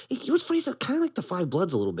about, what's funny is kind of like The Five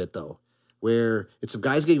Bloods a little bit though, where it's some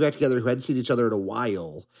guys getting back together who hadn't seen each other in a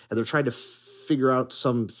while, and they're trying to figure out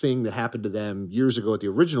something that happened to them years ago at the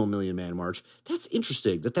original Million Man March. That's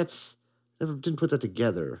interesting. Never didn't put that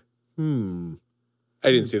together. I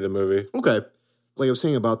didn't see the movie. Okay. Like I was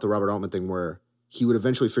saying about the Robert Altman thing where he would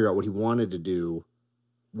eventually figure out what he wanted to do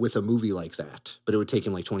with a movie like that, but it would take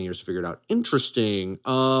him like 20 years to figure it out. Interesting.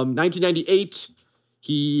 1998,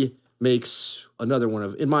 he makes another one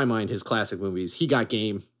of, in my mind, his classic movies. He Got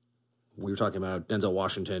Game. We were talking about Denzel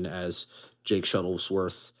Washington as Jake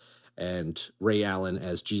Shuttlesworth and Ray Allen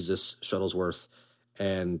as Jesus Shuttlesworth.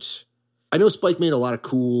 And I know Spike made a lot of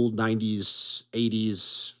cool 90s,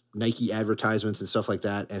 80s Nike advertisements and stuff like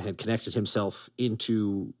that and had connected himself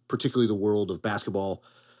into particularly the world of basketball.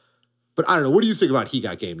 But I don't know. What do you think about He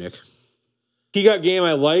Got Game, Nick? He Got Game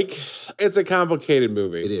I like. It's a complicated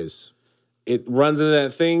movie. It is. It runs into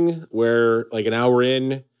that thing where like an hour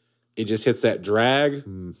in, it just hits that drag.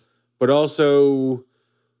 But also,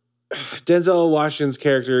 Denzel Washington's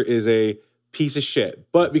character is a piece of shit.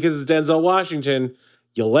 But because it's Denzel Washington,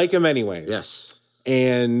 you like him anyways. Yes.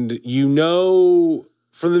 And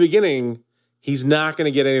from the beginning, he's not going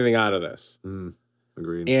to get anything out of this.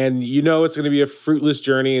 Agreed. And it's going to be a fruitless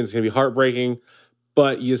journey and it's going to be heartbreaking.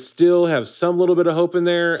 But you still have some little bit of hope in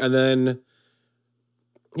there. And then,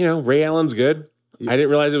 Ray Allen's good. I didn't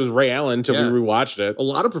realize it was Ray Allen until we rewatched it. A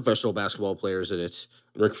lot of professional basketball players in it.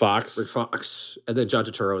 Rick Fox. And then John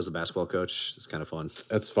Turturro is the basketball coach. It's kind of fun.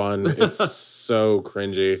 That's fun. It's so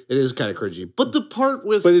cringy. It is kind of cringy. But the part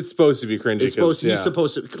with... But it's supposed to be cringy. He's supposed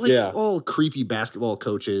to... all creepy basketball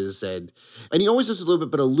coaches. And he always does a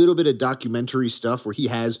little bit of documentary stuff where he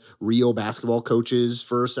has real basketball coaches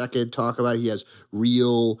for a second talk about it. He has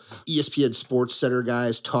real ESPN Sports Center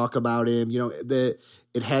guys talk about him.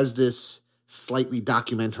 It has this slightly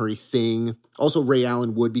documentary thing. Also, Ray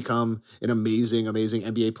Allen would become an amazing, amazing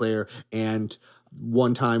NBA player. And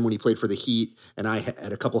one time when he played for the Heat and I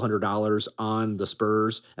had a couple $100 on the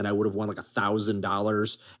Spurs and I would have won like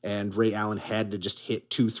 $1,000 and Ray Allen had to just hit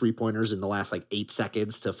 2 3-pointers in the last like 8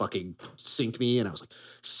 seconds to fucking sink me. And I was like,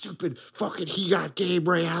 stupid fucking He Got Game,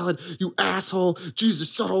 Ray Allen, you asshole,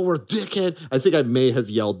 Jesus Shuttleworth, dickhead. I think I may have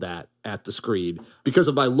yelled that at the screen because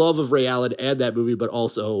of my love of Ray Allen and that movie, but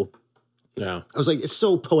also... Yeah. I was like, it's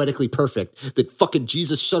so poetically perfect that fucking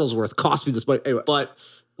Jesus Shuttlesworth cost me this money. Anyway, but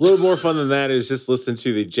a little more fun than that is just listen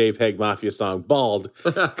to the JPEG Mafia song Bald.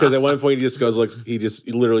 Because at one point he just goes, he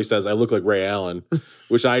literally says, I look like Ray Allen,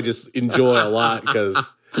 which I just enjoy a lot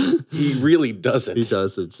because he really doesn't. He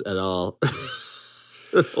doesn't at all.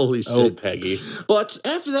 Holy shit. Oh, Peggy. But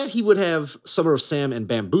after that, he would have Summer of Sam and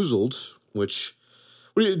Bamboozled, which...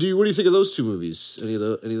 What do you think of those two movies? Any of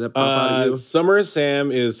that pop out of you? Summer of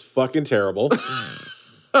Sam is fucking terrible.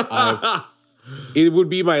 It would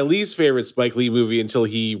be my least favorite Spike Lee movie until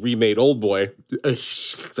he remade Old Boy.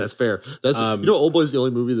 That's fair. Old Boy's the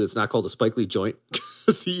only movie that's not called a Spike Lee joint.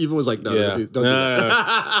 He even was like, no, don't do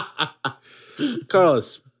that. Call it a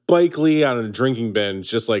Spike Lee on a drinking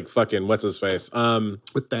binge, just like fucking what's his face.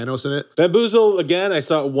 With Thanos in it. Bamboozle again. I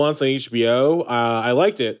saw it once on HBO. I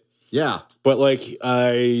liked it, Yeah. but like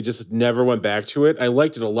I just never went back to it. I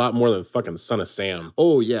liked it a lot more than fucking Son of Sam.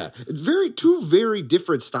 Oh yeah, it's two very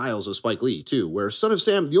different styles of Spike Lee too. Where Son of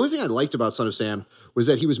Sam, the only thing I liked about Son of Sam was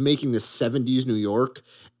that he was making this 70s New York,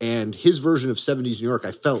 and his version of 70s New York,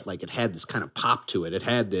 I felt like it had this kind of pop to it. It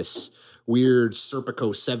had this weird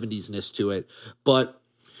Serpico 70s-ness to it. But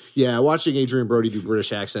yeah, watching Adrian Brody do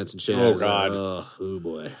British accents and shit. Oh God, oh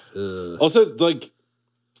boy. Also, like,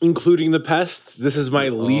 including The Pest, this is my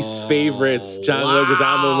least favorite John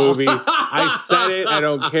Leguizamo movie. I said it. I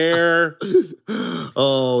don't care.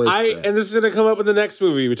 Oh, bad. And this is going to come up in the next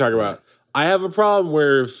movie we talk about. I have a problem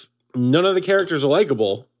where if none of the characters are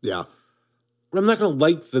likable, Yeah. I'm not going to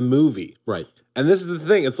like the movie. Right. And this is the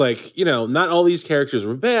thing. It's like, not all these characters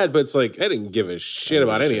were bad, but it's like, I didn't give a shit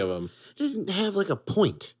about any of them. It didn't have like a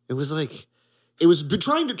point. It was like, it was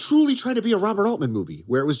trying to be a Robert Altman movie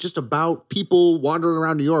where it was just about people wandering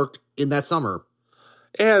around New York in that summer.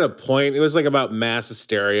 It had a point. It was like about mass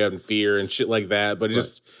hysteria and fear and shit like that, but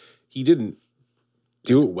he didn't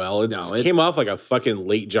do it well. It came off like a fucking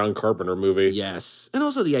late John Carpenter movie. Yes. And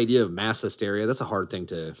also the idea of mass hysteria, that's a hard thing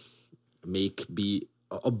to make be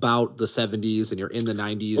about the 70s and you're in the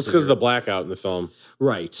 90s. It's because of the blackout in the film.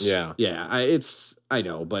 Right. Yeah. Yeah. I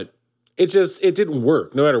know, but it didn't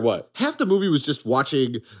work no matter what. half the movie was just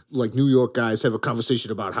watching like New York guys have a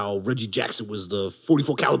conversation about how Reggie Jackson was the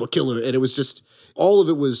 44 caliber killer. And it was just, all of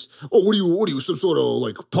it was, oh, what are you, some sort of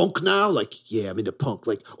like punk now? Like, yeah, I'm into punk.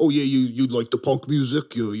 Like, oh yeah, you like the punk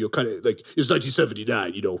music. You're kind of like, it's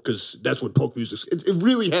 1979, because that's when punk music, it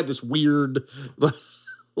really had this weird,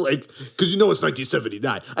 like, because it's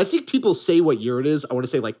 1979. I think people say what year it is. I want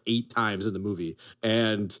to say like 8 times in the movie.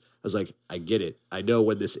 And I was like, I get it. I know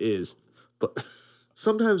when this is. But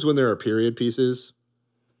sometimes when there are period pieces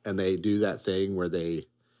and they do that thing where they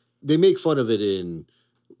make fun of it in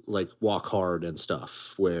like Walk Hard and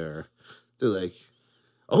stuff, where they're like,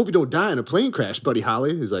 I hope you don't die in a plane crash, Buddy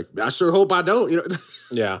Holly. He's like, I sure hope I don't.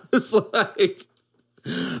 Yeah. It's like,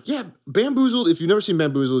 yeah, Bamboozled. If you've never seen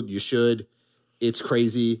Bamboozled, you should. It's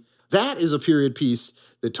crazy. That is a period piece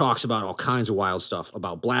that talks about all kinds of wild stuff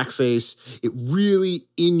about blackface. It really,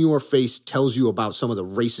 in your face, tells you about some of the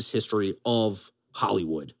racist history of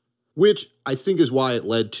Hollywood, which I think is why it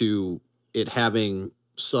led to it having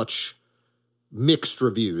such mixed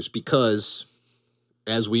reviews, because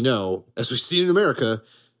as we know, as we've seen in America,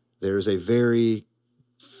 there's a very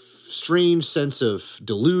strange sense of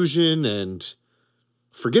delusion and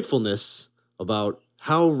forgetfulness about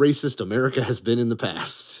how racist America has been in the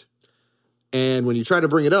past. And when you try to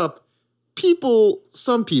bring it up,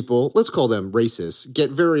 some people, let's call them racists, get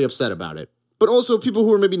very upset about it. But also people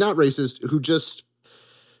who are maybe not racist, who just,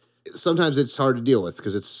 sometimes it's hard to deal with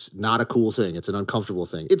because it's not a cool thing. It's an uncomfortable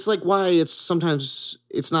thing. It's like why sometimes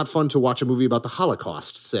it's not fun to watch a movie about the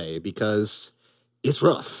Holocaust, say, because it's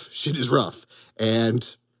rough. Shit is rough.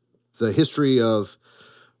 And the history of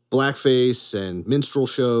blackface and minstrel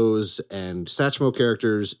shows and Satchmo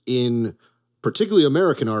characters in particularly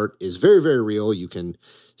American art is very, very real. You can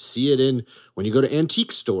see it when you go to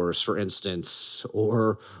antique stores, for instance,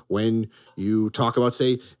 or when you talk about,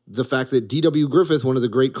 say, the fact that D.W. Griffith, one of the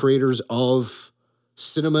great creators of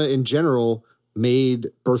cinema in general,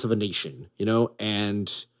 made Birth of a Nation,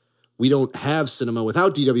 and we don't have cinema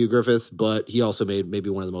without D.W. Griffith, but he also made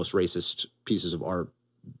maybe one of the most racist pieces of art,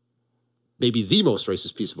 maybe the most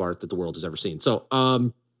racist piece of art that the world has ever seen. So,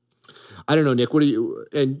 I don't know, Nick,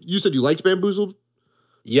 and you said you liked Bamboozled?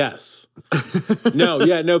 Yes. No,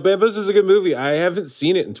 Bamboozled is a good movie. I haven't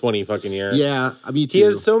seen it in 20 fucking years. Yeah, me too. He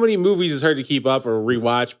has so many movies it's hard to keep up or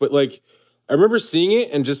rewatch, but like, I remember seeing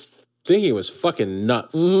it and just thinking it was fucking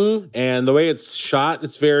nuts. Mm-hmm. And the way it's shot,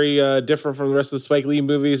 it's very different from the rest of the Spike Lee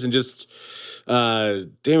movies, and just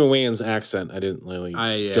Damon Wayans' accent I didn't really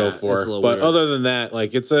go for. But weird. Other than that,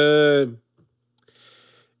 like, it's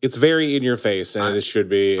very in your face, and it should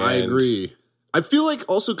be. I agree. I feel like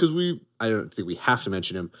also because I don't think we have to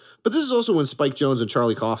mention him, but this is also when Spike Jonze and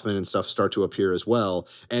Charlie Kaufman and stuff start to appear as well.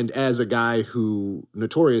 And as a guy who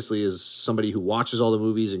notoriously is somebody who watches all the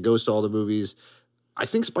movies and goes to all the movies, I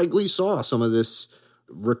think Spike Lee saw some of this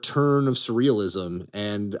return of surrealism.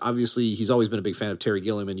 And obviously he's always been a big fan of Terry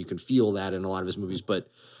Gilliam, and you can feel that in a lot of his movies. But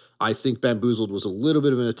I think Bamboozled was a little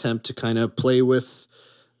bit of an attempt to kind of play with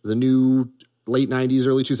the new late 90s,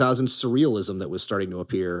 early 2000s surrealism that was starting to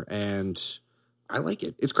appear. And I like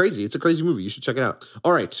it. It's crazy. It's a crazy movie. You should check it out.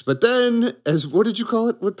 All right. But then, what did you call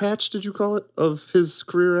it? What patch did you call it of his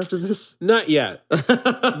career after this? Not yet.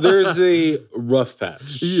 There's a rough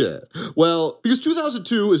patch. Yeah. Well, because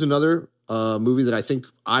 2002 is another movie that I think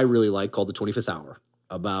I really like called The 25th Hour,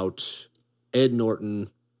 about Ed Norton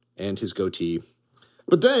and his goatee.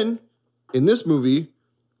 But then, in this movie,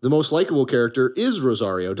 the most likable character is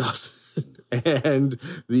Rosario Dawson. And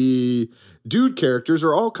the dude characters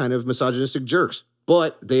are all kind of misogynistic jerks,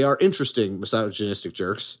 but they are interesting misogynistic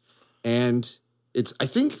jerks. And it's, I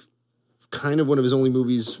think, kind of one of his only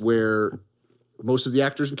movies where most of the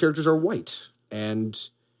actors and characters are white. And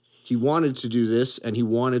he wanted to do this, and he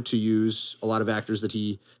wanted to use a lot of actors that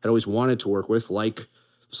he had always wanted to work with, like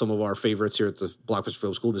some of our favorites here at the Blockbuster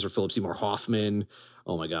Film School, Mr. Philip Seymour Hoffman.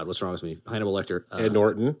 Oh my God, what's wrong with me? Hannibal Lecter. Ed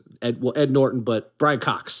Norton. Ed Norton, but Brian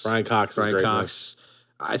Cox. Brian Cox.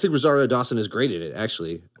 I think Rosario Dawson is great in it,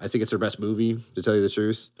 actually. I think it's her best movie, to tell you the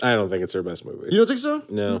truth. I don't think it's her best movie. You don't think so?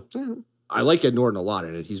 No. I like Ed Norton a lot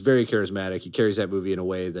in it. He's very charismatic. He carries that movie in a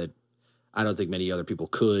way that I don't think many other people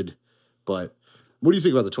could. But what do you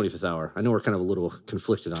think about The 25th Hour? I know we're kind of a little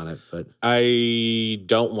conflicted on it, but... I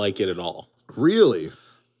don't like it at all. Really?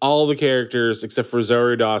 All the characters, except for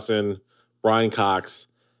Rosario Dawson, Brian Cox,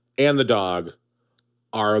 and the dog,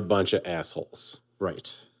 are a bunch of assholes.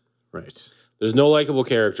 Right. There's no likable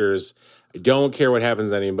characters. I don't care what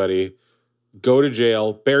happens to anybody. Go to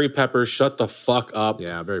jail. Barry Pepper, shut the fuck up.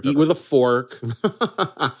 Yeah, Barry Pepper. Eat with a fork.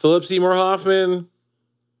 Philip Seymour Hoffman,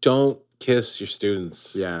 don't kiss your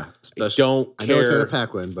students. Yeah. Don't care. I know it's Anna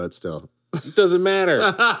Paquin, but still. It doesn't matter.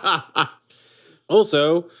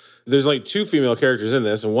 Also, there's like two female characters in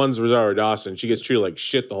this, and one's Rosario Dawson. She gets treated like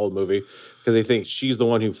shit the whole movie because they think she's the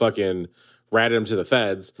one who fucking ratted him to the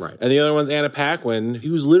feds. Right. And the other one's Anna Paquin,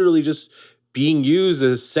 who's literally just being used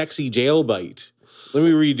as sexy jailbite. Let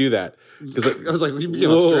me redo that. I was like, you became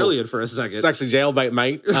Australian for a second. Sexy jailbite,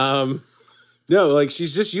 mate. No, like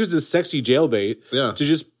she's just used as sexy jailbait to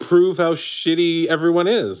just prove how shitty everyone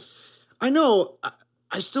is. I know.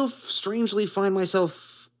 I still strangely find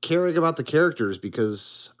myself caring about the characters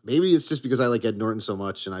because maybe it's just because I like Ed Norton so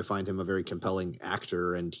much and I find him a very compelling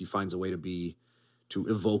actor and he finds a way to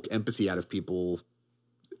evoke empathy out of people,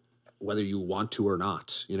 whether you want to or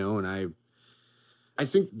not, you know? And I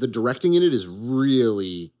think the directing in it is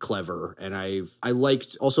really clever. And I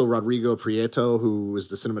liked also Rodrigo Prieto, who was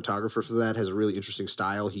the cinematographer for that, has a really interesting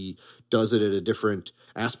style. He does it at a different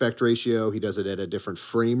aspect ratio. He does it at a different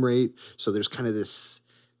frame rate. So there's kind of this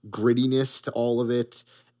grittiness to all of it.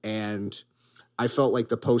 And I felt like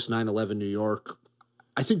the post 9/11 New York,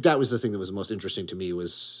 I think that was the thing that was the most interesting to me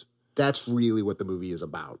was that's really what the movie is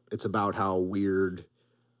about. It's about how weird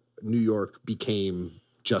New York became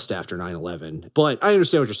just after 9/11. But I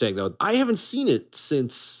understand what you're saying, though. I haven't seen it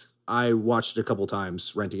since I watched it a couple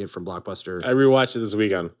times, renting it from Blockbuster. I rewatched it this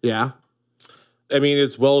weekend. Yeah? I mean,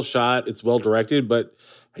 it's well shot, it's well directed, but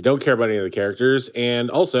I don't care about any of the characters. And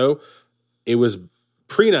also, it was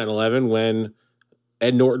pre 9/11 when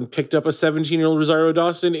Ed Norton picked up a 17-year-old Rosario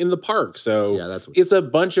Dawson in the park. So yeah, it's a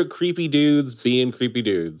bunch of creepy dudes being creepy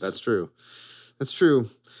dudes. That's true. That's true.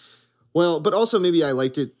 Well, but also maybe I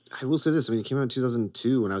liked it. I will say this. I mean, it came out in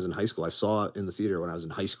 2002 when I was in high school. I saw it in the theater when I was in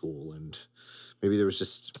high school. And maybe there was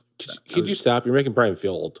just... Could you stop? You're making Brian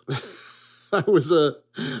feel old. I saw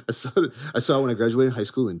it when I graduated high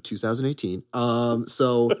school in 2018.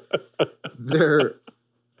 So there...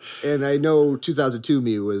 And I know 2002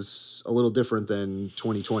 me was a little different than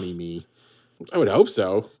 2020 me. I would hope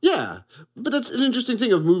so. Yeah. But that's an interesting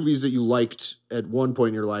thing of movies that you liked at one point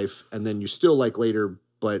in your life and then you still like later,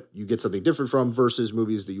 but you get something different from versus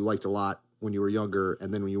movies that you liked a lot when you were younger.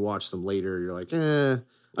 And then when you watch them later, you're like, I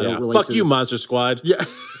don't relate Fuck to you, this. Monster Squad. Yeah.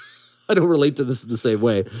 I don't relate to this in the same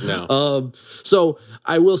way. No. So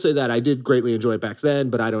I will say that I did greatly enjoy it back then,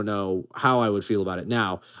 but I don't know how I would feel about it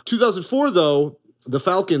now. 2004, though, The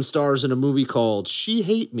Falcon stars in a movie called She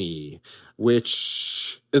Hate Me,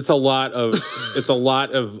 which... It's a lot of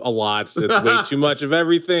a lot. It's way too much of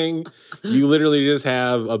everything. You literally just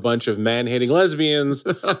have a bunch of men hating lesbians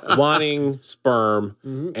wanting sperm.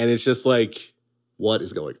 And it's just like... What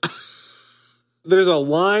is going on? There's a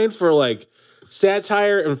line for like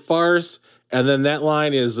satire and farce. And then that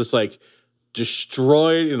line is just like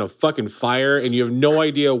destroyed in a fucking fire. And you have no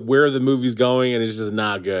idea where the movie's going. And it's just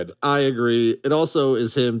not good. I agree. It also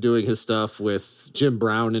is him doing his stuff with Jim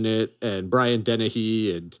Brown in it and Brian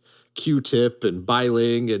Dennehy and Q-Tip and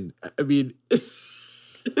Biling. And I mean,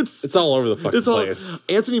 it's all over the fucking place.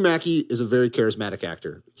 Anthony Mackie is a very charismatic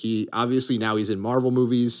actor. He obviously now he's in Marvel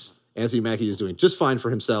movies. Anthony Mackie is doing just fine for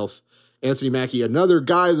himself. Anthony Mackie, another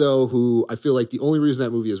guy, though, who I feel like the only reason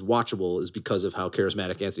that movie is watchable is because of how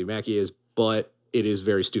charismatic Anthony Mackie is, but it is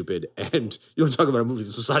very stupid. And you want to talk about a movie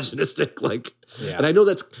that's misogynistic, like, and I know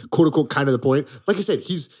that's quote unquote kind of the point. Like I said,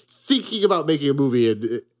 he's thinking about making a movie and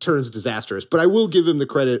it turns disastrous, but I will give him the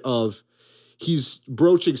credit of he's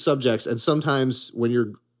broaching subjects. And sometimes when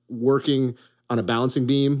you're working on a balancing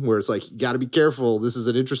beam where it's like, you got to be careful. This is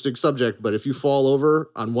an interesting subject, but if you fall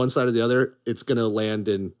over on one side or the other, it's going to land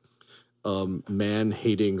in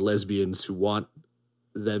man-hating lesbians who want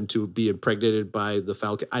them to be impregnated by the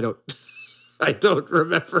Falcon. I don't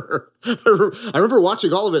remember. I remember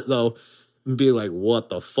watching all of it, though, and being like, what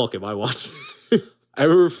the fuck am I watching? I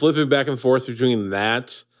remember flipping back and forth between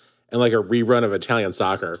that and like a rerun of Italian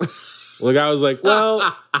Soccer. Like I was like,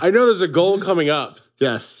 well, I know there's a goal coming up.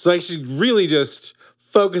 Yes. So I should really just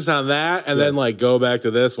focus on that and then like go back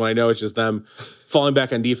to this when I know it's just them falling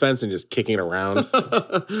back on defense and just kicking around.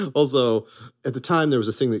 Also, at the time, there was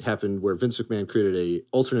a thing that happened where Vince McMahon created a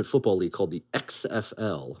alternate football league called the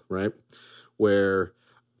XFL, right? Where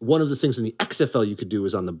one of the things in the XFL you could do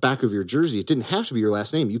is on the back of your jersey, it didn't have to be your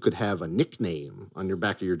last name. You could have a nickname on your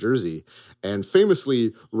back of your jersey. And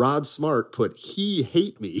famously, Rod Smart put "He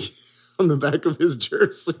Hate Me" on the back of his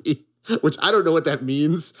jersey, which I don't know what that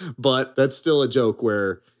means, but that's still a joke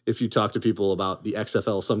where if you talk to people about the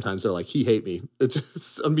XFL, sometimes they're like, "He hate me." It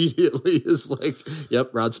just immediately is like,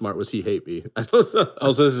 yep, Rod Smart was "He hate me." I don't know.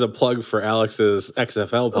 Also, this is a plug for Alex's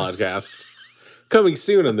XFL podcast. Coming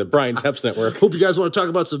soon on the Brian Tepps Network. Hope you guys want to talk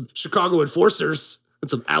about some Chicago Enforcers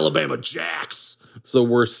and some Alabama Jacks. It's the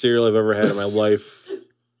worst cereal I've ever had in my life.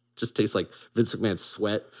 Just tastes like Vince McMahon's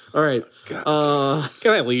sweat. All right. Can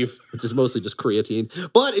I leave? Which is mostly just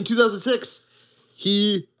creatine. But in 2006,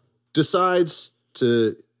 he decides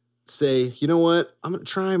to say, you know what? I'm going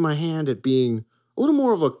to try my hand at being a little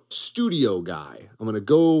more of a studio guy. I'm going to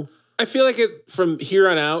go. I feel like it from here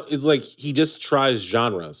on out, it's like he just tries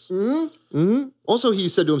genres. Mm-hmm. Mm-hmm. Also, he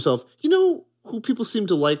said to himself, you know who people seem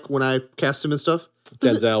to like when I cast him and stuff?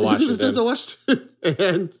 Denzel Washington. His name is Denzel Washington.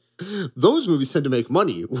 And those movies tend to make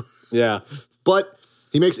money. Yeah. But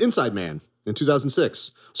he makes Inside Man in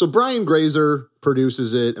 2006. So Brian Grazer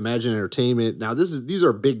produces it, Imagine Entertainment. Now, these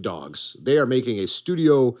are big dogs. They are making a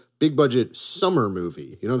studio, big budget summer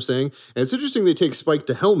movie. You know what I'm saying? And it's interesting they take Spike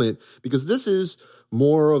to Helmet because this is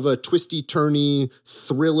more of a twisty-turny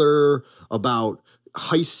thriller about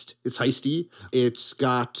heist. It's heisty. It's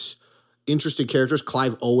got interesting characters,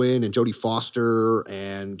 Clive Owen and Jodie Foster,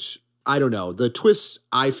 and I don't know. The twist,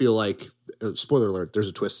 I feel like, spoiler alert, there's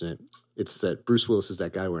a twist in it. It's that Bruce Willis is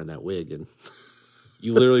that guy wearing that wig. And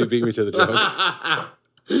you literally beat me to the joke.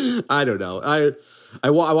 I don't know. I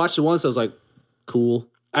watched it once. I was like, cool.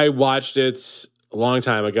 I watched it a long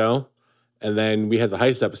time ago, and then we had the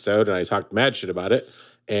heist episode, and I talked mad shit about it.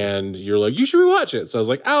 And you're like, you should rewatch it. So I was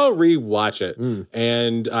like, I'll rewatch it.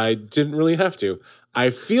 And I didn't really have to. I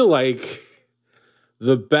feel like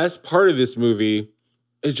the best part of this movie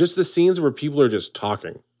is just the scenes where people are just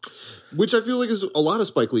talking. Which I feel like is a lot of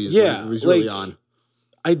Spike Lee is like, really on.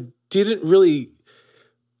 I didn't really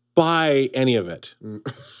buy any of it.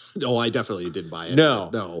 No, I definitely didn't buy it.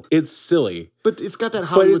 No. It's silly. But it's got that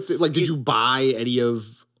Hollywood thing. Like, did you buy any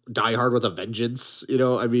of Die Hard with a Vengeance? You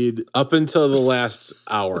know, I mean... Up until the last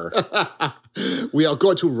hour. We are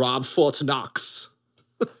going to rob Fort Knox.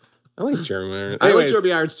 I like Jeremy Irons. I like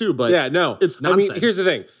Jeremy Irons too, but yeah, no. It's nonsense. I mean, here's the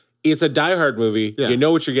thing. It's a Die Hard movie. Yeah. You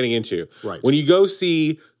know what you're getting into. Right. When you go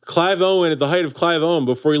see Clive Owen at the height of Clive Owen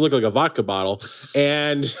before you look like a vodka bottle,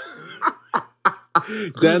 and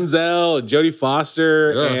Denzel and Jodie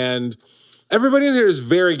Foster and everybody in here is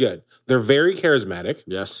very good. They're very charismatic.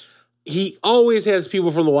 Yes. He always has people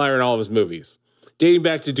from The Wire in all of his movies, dating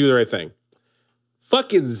back to Do the Right Thing.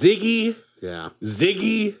 Fucking Ziggy. Yeah.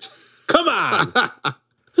 Ziggy. Come on.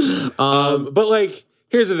 But like,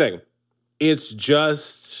 here's the thing. It's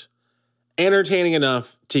just entertaining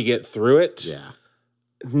enough to get through it. Yeah.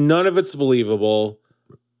 None of it's believable.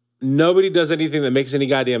 Nobody does anything that makes any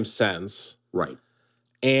goddamn sense. Right.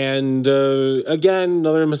 And again,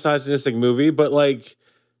 another misogynistic movie, but like,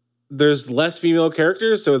 there's less female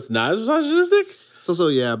characters, so it's not as misogynistic. It's also,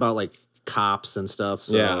 about like cops and stuff.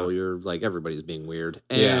 So you're like, everybody's being weird.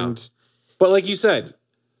 And but like you said,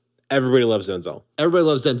 everybody loves Denzel. Everybody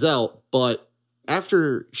loves Denzel, but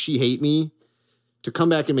after She Hate Me, to come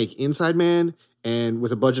back and make Inside Man, and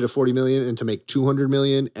with a budget of $40 million and to make $200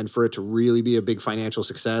 million, and for it to really be a big financial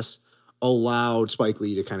success, allowed Spike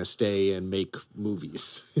Lee to kind of stay and make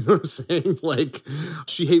movies. You know what I'm saying? Like,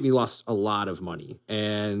 She Hate Me lost a lot of money.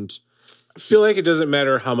 And I feel like it doesn't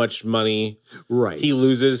matter how much money Right. he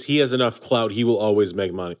loses. He has enough clout. He will always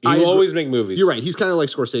make money. He I will agree. always make movies. You're right. He's kind of like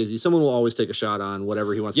Scorsese. Someone will always take a shot on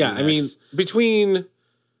whatever he wants Yeah, to do I mean, next. between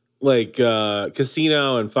like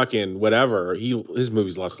Casino and fucking whatever, his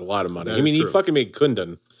movies lost a lot of money. That I mean, is he true. fucking made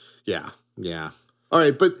Kundan. Yeah. Yeah. All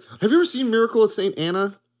right. But have you ever seen Miracle at St.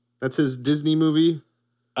 Anna? That's his Disney movie.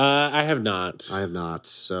 I have not. I have not.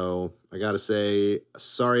 So I got to say,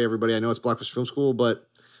 sorry, everybody. I know it's Blockbuster Film School, but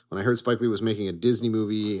when I heard Spike Lee was making a Disney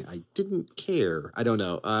movie, I didn't care. I don't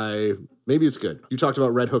know. Maybe it's good. You talked about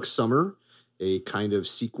Red Hook Summer, a kind of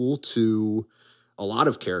sequel to a lot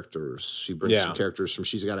of characters. She brings some characters from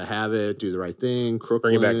She's Gotta Have It, Do the Right Thing,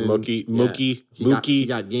 Crooklyn. Bringing back Mookie. He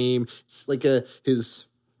got Game. It's like his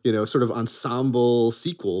sort of ensemble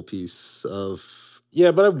sequel piece of.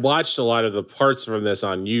 Yeah, but I've watched a lot of the parts from this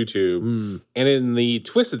on YouTube, and in the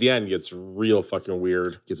twist at the end gets real fucking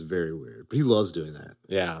weird. Gets very weird, but he loves doing that.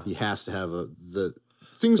 Yeah, He has to have the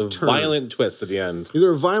things the turn. violent twist at the end.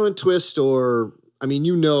 Either a violent twist or, I mean,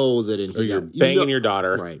 that in Or you're banging your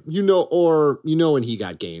daughter, right? When he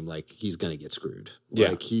got Game, like he's gonna get screwed. Yeah.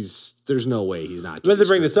 Like there's no way he's not. I meant to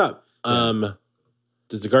bring screwed. this up.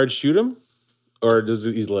 Does the guard shoot him, or does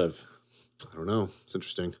he live? I don't know. It's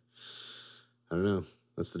interesting. I don't know.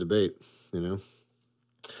 That's the debate.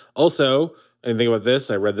 Also, I didn't think about this.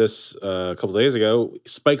 I read this a couple days ago.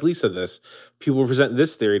 Spike Lee said this. People were presenting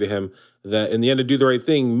this theory to him that in the end of Do the Right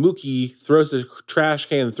Thing, Mookie throws the trash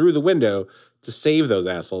can through the window to save those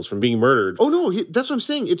assholes from being murdered. Oh no, that's what I'm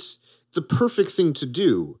saying. It's the perfect thing to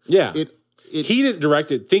do. Yeah. He didn't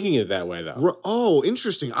direct it thinking it that way, though. Oh,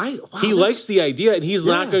 interesting. He likes the idea, and he's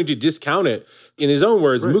not going to discount it. In his own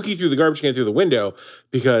words, Right. Mookie threw the garbage can through the window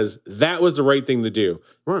because that was the right thing to do.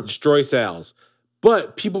 Right. Destroy Sal's.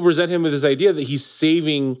 But people present him with this idea that he's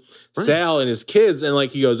saving Sal and his kids, and like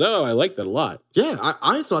he goes, "Oh, I like that a lot." Yeah,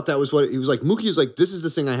 I thought that was what he was like. Mookie was like, "This is the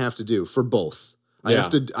thing I have to do for both. I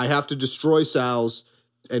have to destroy Sal's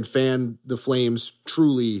and fan the flames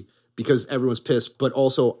truly because everyone's pissed. But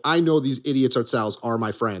also, I know these idiots at Sal's are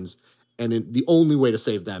my friends, and the only way to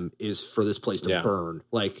save them is for this place to burn.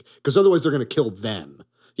 Like, because otherwise they're going to kill them.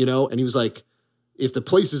 And he was like, if the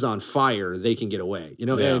place is on fire, they can get away.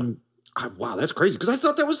 And wow, that's crazy because I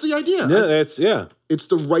thought that was the idea. Yeah, It's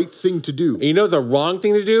the right thing to do. And you know the wrong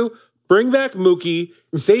thing to do? Bring back Mookie.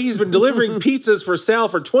 Say he's been delivering pizzas for Sal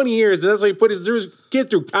for 20 years, and that's why he put his kid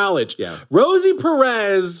through college. Yeah. Rosie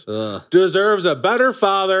Perez deserves a better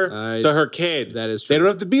father to her kid. That is true. They don't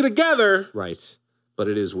have to be together. Right. But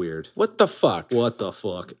it is weird. What the fuck? What the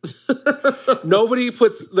fuck? Nobody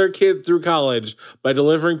puts their kid through college by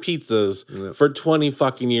delivering pizzas for 20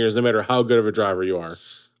 fucking years, no matter how good of a driver you are.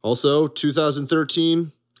 Also, 2013,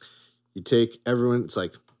 you take everyone, it's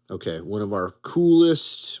like, okay, one of our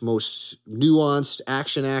coolest, most nuanced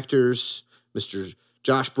action actors, Mr.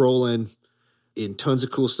 Josh Brolin, in tons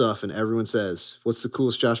of cool stuff, and everyone says, what's the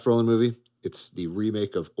coolest Josh Brolin movie? It's the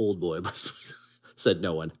remake of Old Boy. Said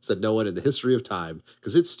no one in the history of time,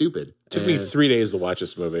 because it's stupid. Took me 3 days to watch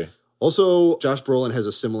this movie. Also, Josh Brolin has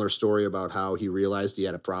a similar story about how he realized he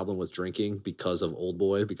had a problem with drinking because of Old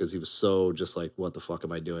Boy, because he was so just like, what the fuck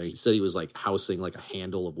am I doing? He said he was like housing like a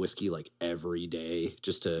handle of whiskey like every day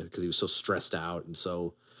because he was so stressed out and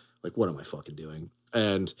so like, what am I fucking doing?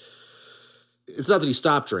 And it's not that he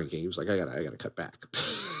stopped drinking. He was like, I gotta cut back.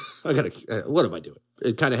 What am I doing?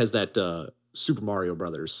 It kind of has that Super Mario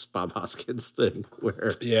Brothers Bob Hoskins thing where,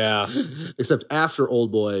 except after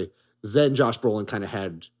Old Boy, then Josh Brolin kind of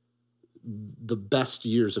had the best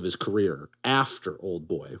years of his career after Old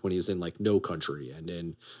Boy when he was in like No Country and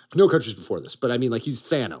in No Country's before this. But I mean, like he's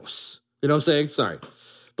Thanos. You know what I'm saying? Sorry.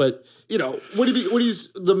 But, when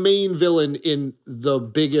he's the main villain in the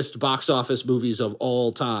biggest box office movies of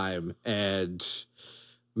all time and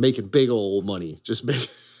making big old money, just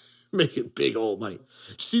making big old money.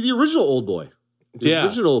 See the original Old Boy. The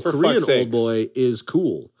original Korean Old Boy is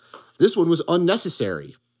cool. This one was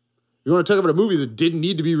unnecessary. You want to talk about a movie that didn't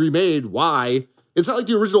need to be remade? Why? It's not like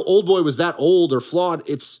the original Old Boy was that old or flawed.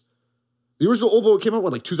 It's the original Old Boy came out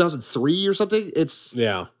like 2003 or something.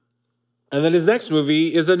 And then his next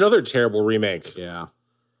movie is another terrible remake. Yeah.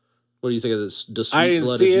 What do you think of this? The Sweet I didn't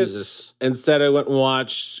Blood see of it. Jesus. Instead, I went and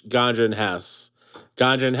watched Ganja and Hess.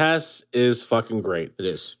 Ganja and Hess is fucking great. It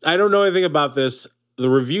is. I don't know anything about this. The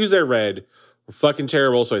reviews I read were fucking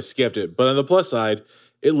terrible, so I skipped it. But on the plus side,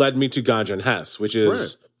 it led me to Ganja and Hess, which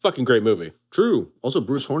is fucking great movie. True. Also,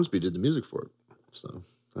 Bruce Hornsby did the music for it. So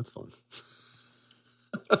that's fun.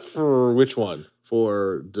 For which one?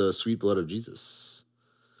 For The Sweet Blood of Jesus.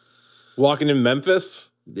 Walking in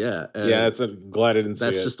Memphis? Yeah. Glad I didn't see it.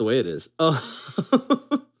 That's just the way it is.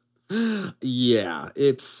 Yeah,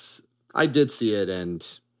 it's I did see it, and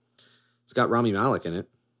it's got Rami Malek in it.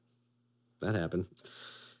 That happened.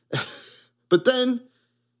 But then,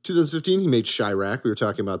 2015, he made Chirac. We were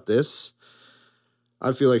talking about this.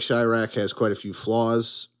 I feel like Chirac has quite a few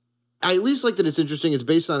flaws. I at least like that it's interesting. It's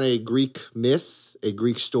based on a Greek myth, a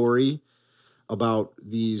Greek story about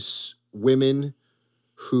these women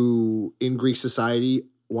who, in Greek society,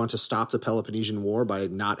 want to stop the Peloponnesian War by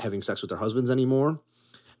not having sex with their husbands anymore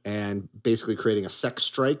and basically creating a sex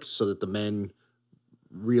strike so that the men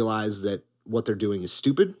realize that what they're doing is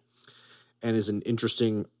stupid, and is an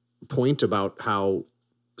interesting point about how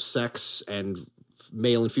sex and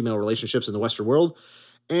male and female relationships in the Western world.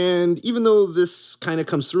 And even though this kind of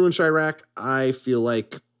comes through in Chirac, I feel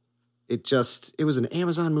like it was an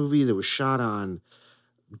Amazon movie that was shot on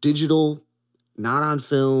digital, not on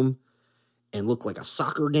film, and looked like a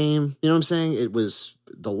soccer game. You know what I'm saying?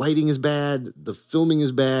 The lighting is bad, the filming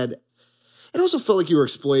is bad. It also felt like you were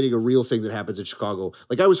exploiting a real thing that happens in Chicago.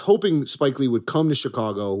 Like, I was hoping Spike Lee would come to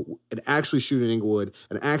Chicago and actually shoot in Inglewood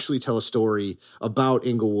and actually tell a story about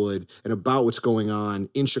Inglewood and about what's going on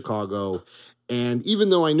in Chicago. And even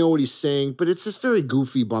though I know what he's saying, but it's this very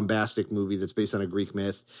goofy, bombastic movie that's based on a Greek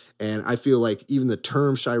myth. And I feel like even the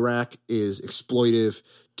term Chirac is exploitive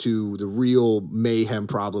to the real mayhem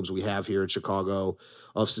problems we have here in Chicago,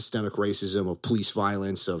 of systemic racism, of police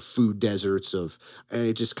violence, of food deserts, and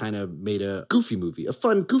it just kind of made a goofy movie, a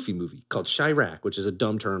fun, goofy movie called Chirac, which is a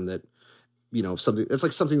dumb term that, something that's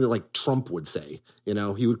like something that like Trump would say.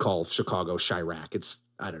 He would call Chicago Chirac.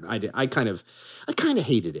 I don't know. I kind of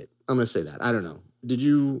hated it. I'm going to say that. I don't know. What did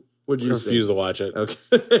you say? Refuse to watch it.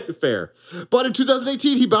 Okay, fair. But in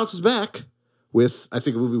 2018, he bounces back with, I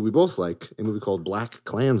think, a movie we both like, a movie called Black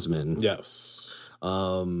Klansman. Yes.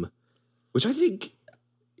 Which I think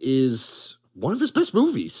is one of his best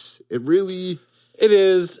movies. It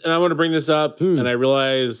is. And I want to bring this up. And I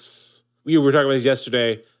realize we were talking about this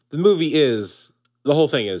yesterday. The whole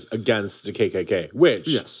thing is against the KKK, which,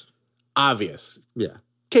 yes, obvious. Yeah.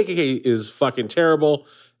 KKK is fucking terrible.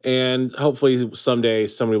 And hopefully someday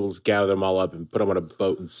somebody will just gather them all up and put them on a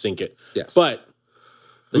boat and sink it. Yes. But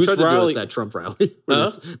they tried to do it at that Trump rally.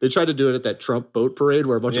 They tried to do it at that Trump boat parade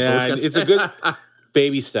where a bunch of boats got it's a good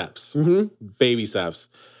baby steps. Mm-hmm. Baby steps.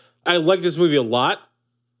 I like this movie a lot.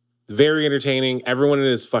 Very entertaining. Everyone in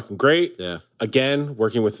it is fucking great. Yeah. Again,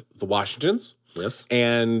 working with the Washingtons. Yes.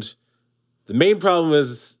 And the main problem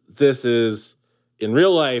is in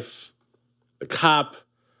real life, the cop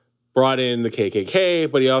brought in the KKK,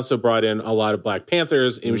 but he also brought in a lot of Black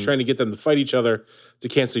Panthers, and he was trying to get them to fight each other to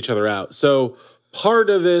cancel each other out. So part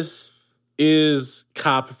of this is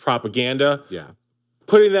cop propaganda. Yeah.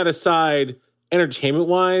 Putting that aside,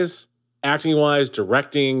 entertainment-wise, acting-wise,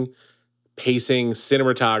 directing, pacing,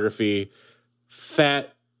 cinematography,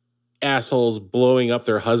 fat assholes blowing up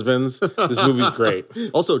their husbands. This movie's great.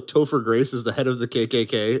 Also, Topher Grace is the head of the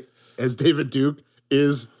KKK, as David Duke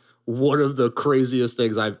is one of the craziest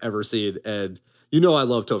things I've ever seen. And I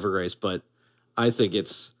love Topher Grace, but I think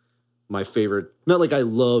it's my favorite. Not like I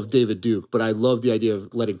love David Duke, but I love the idea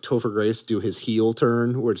of letting Topher Grace do his heel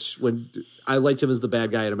turn, which when I liked him as the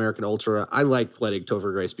bad guy in American Ultra, I like letting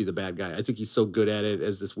Topher Grace be the bad guy. I think he's so good at it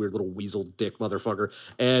as this weird little weasel dick motherfucker.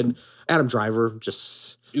 And Adam Driver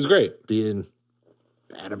he's great. Being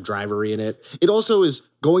Adam Driver-y in it. It also is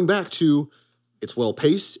going back to, it's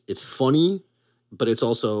well-paced, it's funny, but it's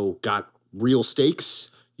also got real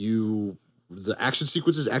stakes. The action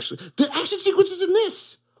sequences in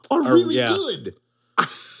this are really good.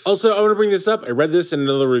 Also, I want to bring this up. I read this in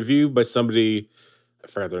another review by somebody, I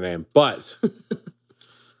forgot their name, but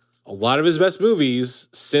a lot of his best movies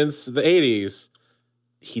since the 80s,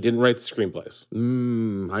 he didn't write the screenplays.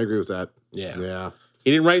 I agree with that. Yeah.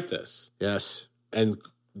 He didn't write this. Yes. And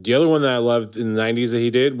the other one that I loved in the 90s that he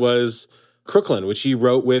did was Crooklyn, which he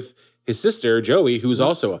wrote with his sister, Joey, who's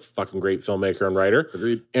also a fucking great filmmaker and writer.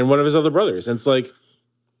 Agreed. And one of his other brothers. And it's like,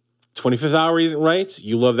 25th Hour he didn't write.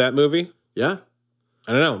 You love that movie? Yeah.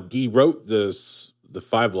 I don't know. He wrote the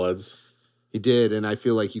Five Bloods. He did, and I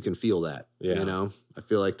feel like you can feel that. Yeah. I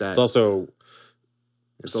feel like that. It's also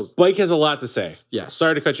Spike has a lot to say. Yes.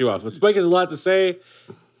 Sorry to cut you off, but Spike has a lot to say,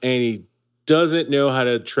 and he doesn't know how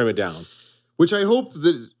to trim it down. Which I hope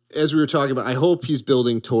that, as we were talking about, I hope he's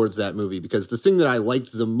building towards that movie, because the thing that I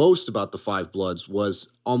liked the most about the Five Bloods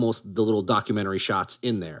was almost the little documentary shots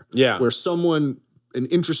in there. Yeah. Where an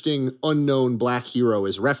interesting, unknown Black hero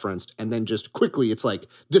is referenced, and then just quickly it's like,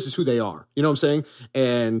 this is who they are. You know what I'm saying?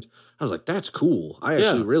 And I was like, that's cool. I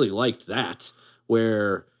actually really liked that,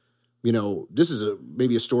 where, this is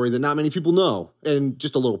maybe a story that not many people know. And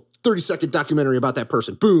just a little 30-second documentary about that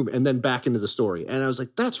person, boom, and then back into the story. And I was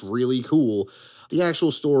like, that's really cool. The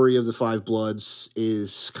actual story of the Five Bloods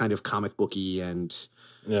is kind of comic booky and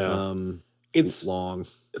it's long.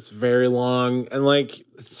 It's very long and like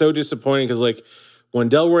it's so disappointing because like when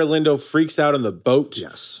Delroy Lindo freaks out on the boat,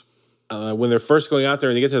 yes, when they're first going out there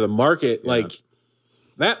and they get to the market, like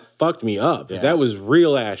that fucked me up. Yeah. That was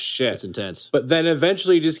real ass shit. It's intense. But then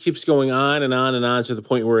eventually it just keeps going on and on and on to the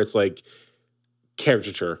point where it's like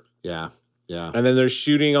caricature. Yeah. And then they're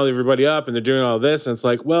shooting everybody up and they're doing all this and it's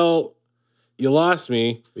like, well, you lost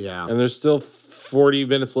me. Yeah. And there's still 40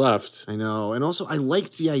 minutes left. I know. And also I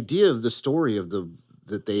liked the idea of the story of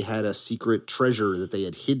that they had a secret treasure that they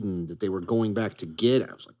had hidden that they were going back to get.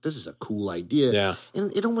 I was like, this is a cool idea. Yeah.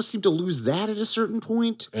 And it almost seemed to lose that at a certain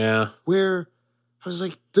point. Yeah. Where I was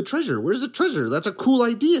like, the treasure, where's the treasure? That's a cool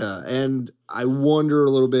idea. And I wonder a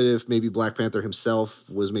little bit if maybe Black Panther himself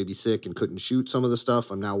was maybe sick and couldn't shoot some of the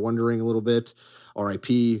stuff. I'm now wondering a little bit.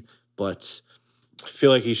 R.I.P. But I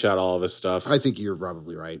feel like he shot all of his stuff. I think you're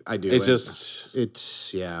probably right. I do.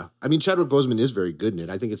 Yeah. I mean, Chadwick Boseman is very good in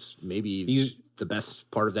it. I think it's maybe the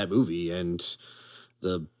best part of that movie and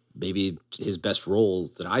maybe his best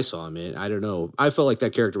role that I saw him in. I don't know. I felt like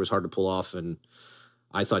that character was hard to pull off, and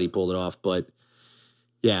I thought he pulled it off. But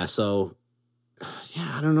yeah, so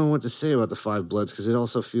yeah, I don't know what to say about the Five Bloods because it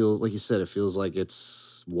also feels like you said. It feels like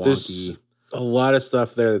it's wonky. There's a lot of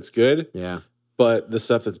stuff there that's good. Yeah. But the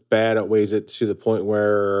stuff that's bad outweighs it to the point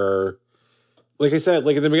where, like I said,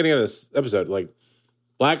 like at the beginning of this episode, like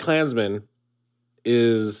Black Klansman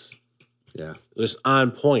is just on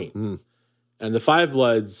point. And the Five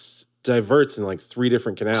Bloods diverts in like 3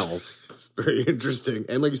 different canals. It's very interesting.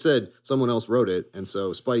 And like you said, someone else wrote it. And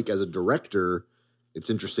so Spike, as a director, it's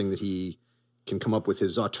interesting that he can come up with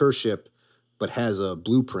his auteurship, but has a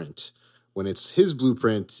blueprint. When it's his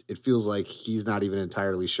blueprint, it feels like he's not even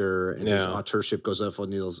entirely sure, and his auteurship goes off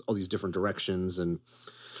on all these different directions. And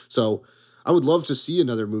so I would love to see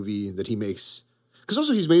another movie that he makes, because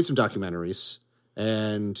also he's made some documentaries,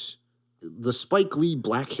 and the Spike Lee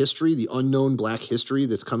Black History, the unknown Black history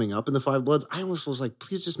that's coming up in the Five Bloods, I almost was like,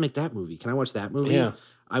 please just make that movie. Can I watch that movie? Yeah.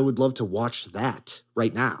 I would love to watch that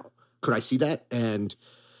right now. Could I see that? And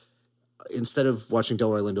instead of watching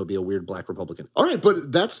Delroy Lindo be a weird Black Republican. All right,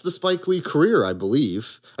 but that's the Spike Lee career, I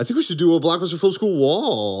believe. I think we should do a Blockbuster Film School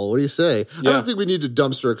wall. What do you say? Yeah. I don't think we need to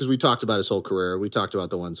dumpster because we talked about his whole career. We talked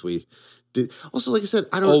about the ones we did. Also, like I said,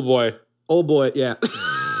 Old Boy, yeah.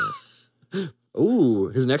 Ooh,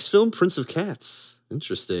 his next film, Prince of Cats.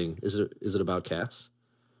 Interesting. Is it about cats?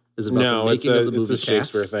 Is it about the making of the movie it's a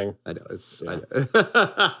Shakespeare Cats? thing. I know.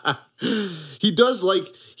 He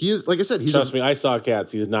is, like I said, Trust me, I saw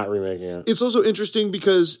Cats. He's not remaking it. It's also interesting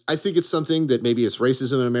because I think it's something that maybe it's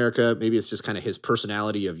racism in America. Maybe it's just kind of his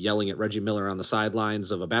personality of yelling at Reggie Miller on the sidelines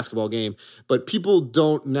of a basketball game. But people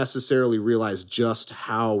don't necessarily realize just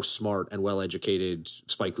how smart and well-educated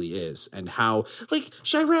Spike Lee is, and how, like,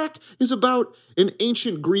 Chirac is about an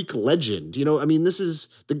ancient Greek legend. You know, I mean,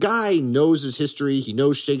 the guy knows his history. He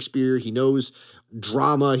knows Shakespeare. He knows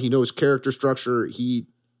drama. He knows character structure. He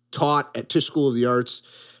taught at Tisch School of the Arts.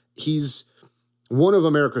 He's one of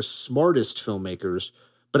America's smartest filmmakers,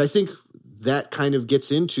 but I think that kind of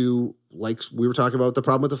gets into, like we were talking about, the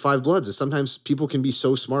problem with the Five Bloods is sometimes people can be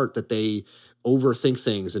so smart that they overthink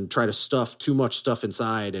things and try to stuff too much stuff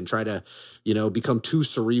inside and try to, become too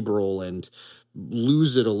cerebral and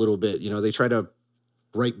lose it a little bit. They try to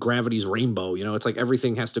write Gravity's Rainbow. It's like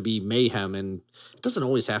everything has to be mayhem, and it doesn't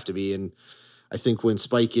always have to be. And I think when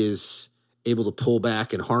Spike is able to pull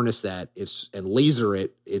back and harness that and laser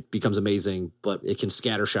it becomes amazing, but it can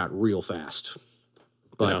scattershot real fast.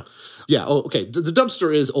 But yeah. Oh, okay. The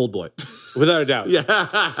dumpster is Old Boy. Without a doubt. Yeah.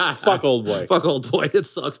 Fuck Old Boy. Fuck Old Boy. It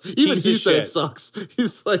sucks. Even he said it sucks.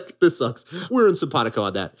 He's like, this sucks. We're in simpatico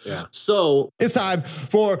on that. Yeah. So It's time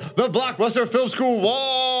for the Blockbuster Film School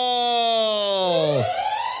Wall.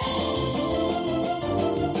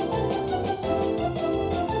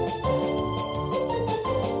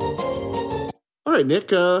 all right,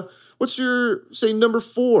 Nick, what's your, number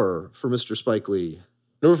 4 for Mr. Spike Lee?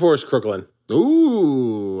 Number 4 is Crooklyn.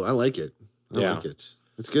 Ooh, I like it. I like it.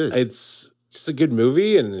 It's good. It's just a good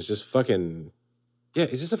movie, and it's just fucking... Yeah,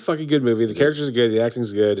 it's just a fucking good movie. The characters are good. The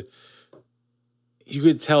acting's good. You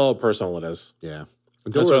could tell how personal it is. Yeah.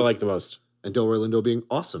 That's what I like the most. And Delroy Lindo being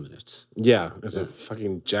awesome in it. Yeah, it's a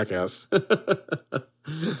fucking jackass.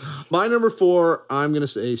 My number 4, I'm going to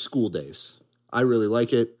say School Days. I really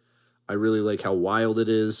like it. I really like how wild it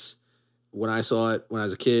is. When I saw it when I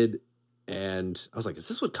was a kid, and I was like, is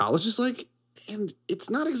this what college is like? And it's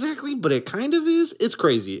not exactly, but it kind of is. It's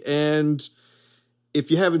crazy. And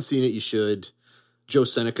if you haven't seen it, you should. Joe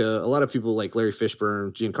Seneca, a lot of people like Larry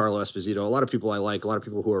Fishburne, Giancarlo Esposito, a lot of people I like, a lot of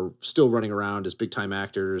people who are still running around as big-time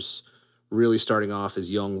actors, really starting off as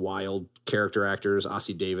young, wild character actors,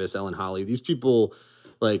 Ossie Davis, Ellen Holly. These people,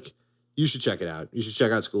 like, you should check it out. You should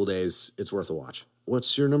check out School Days. It's worth a watch.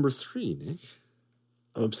 What's your number 3, Nick?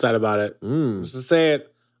 I'm upset about it. Just to say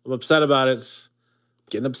it, I'm upset about it.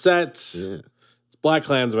 Getting upset. Yeah. It's Black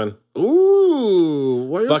Klansman. Ooh.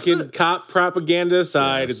 Why Fucking upset? cop propaganda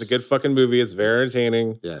aside, Yes. it's a good fucking movie. It's very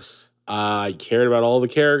entertaining. Yes. I cared about all the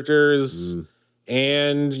characters.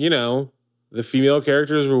 And, you know, the female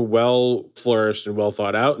characters were well flourished and well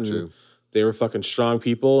thought out. And True. they were fucking strong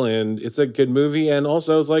people. And it's a good movie. And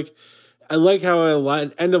also, it's like, I like how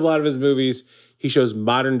end of a lot of his movies, he shows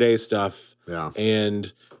modern day stuff. Yeah.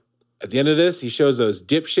 And at the end of this, he shows those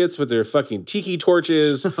dipshits with their fucking tiki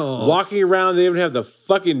torches walking around. They don't have the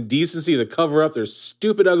fucking decency to cover up their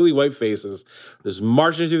stupid, ugly white faces. Just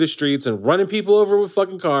marching through the streets and running people over with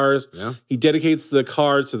fucking cars. Yeah. He dedicates the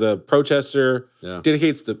car to the protester. Yeah.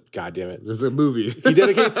 Dedicates the, God damn it. This is a movie. He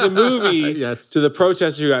dedicates the movie Yes. to the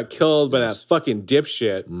protester who got killed by that fucking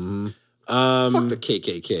dipshit. Fuck the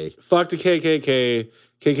KKK. Fuck the KKK.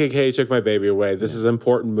 KKK took my baby away. This is an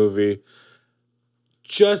important movie.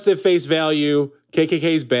 Just at face value,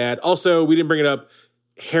 KKK's bad. Also, we didn't bring it up.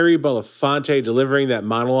 Harry Belafonte delivering that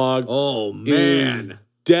monologue Oh, is man.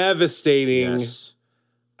 devastating. Yes.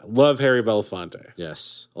 I love Harry Belafonte.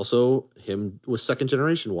 Yes. Also, him with second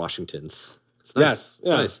generation Washingtons. It's nice. Yes, It's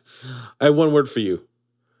yeah. nice. I have one word for you.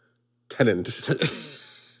 Tenant.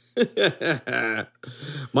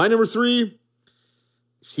 My number 3,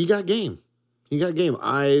 he got game. He got game.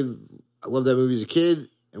 I loved that movie as a kid,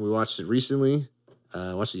 and we watched it recently.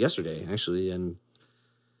 I watched it yesterday, actually, and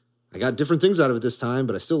I got different things out of it this time,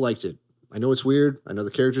 but I still liked it. I know it's weird. I know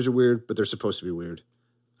the characters are weird, but they're supposed to be weird.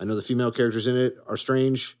 I know the female characters in it are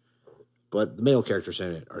strange, but the male characters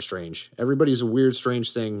in it are strange. Everybody's a weird,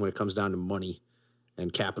 strange thing when it comes down to money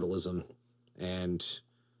and capitalism and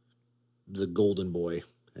the golden boy.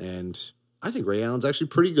 And I think Ray Allen's actually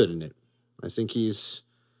pretty good in it. I think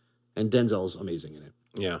and Denzel's amazing in it.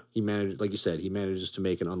 Yeah. He managed, like you said, he manages to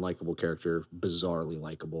make an unlikable character bizarrely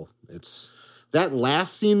likable. It's that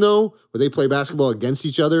last scene though, where they play basketball against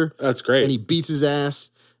each other, That's great. and he beats his ass,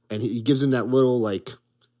 and he gives him that little like,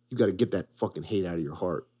 you got to get that fucking hate out of your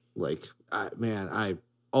heart. Like,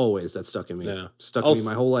 that stuck in me. Yeah. Stuck in me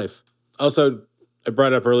my whole life. Also, I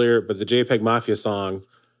brought it up earlier, but the JPEG Mafia song,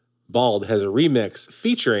 Bald, has a remix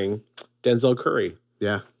featuring Denzel Curry.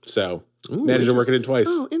 Yeah. So, Ooh, managed to work it in twice.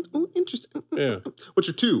 Interesting. Yeah. What's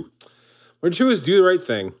your 2? Number 2 is Do the Right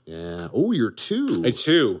Thing. Yeah. Oh, your 2. A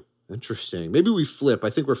 2. Interesting. Maybe we flip. I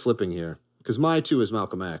think we're flipping here because my 2 is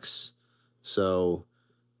Malcolm X. So.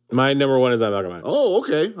 My number 1 is not Malcolm X. Oh,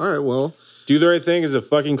 okay. All right. Well. Do the Right Thing is a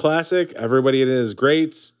fucking classic. Everybody in it is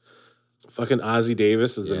great. Fucking Ozzie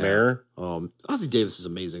Davis is the mayor. Ozzie Davis is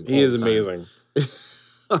amazing. He is amazing.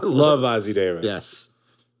 I Love Ozzie Davis. Yes.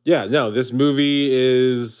 Yeah, no, this movie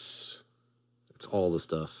is... It's all the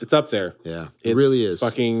stuff. It's up there. Yeah. It It really is.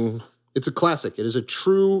 Fucking... It's a classic. It is a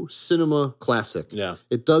true cinema classic. Yeah.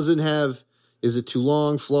 It doesn't have, is it too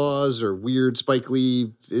long, flaws, or weird Spike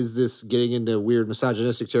Lee? Is this getting into weird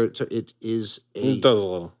misogynistic territory? It is It does a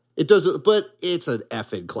little. It does, but it's an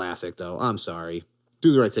effing classic, though. I'm sorry.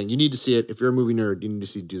 Do the Right Thing. You need to see it. If you're a movie nerd, you need to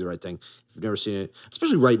see Do the Right Thing. If you've never seen it,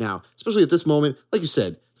 especially right now, especially at this moment, like you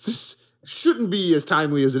said, this shouldn't be as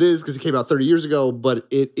timely as it is because it came out 30 years ago, but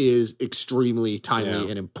it is extremely timely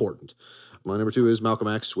and important. My number 2 is Malcolm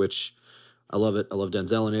X, which I love it. I love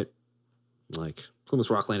Denzel in it. Like, Plymouth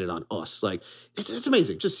Rock landed on us. Like, it's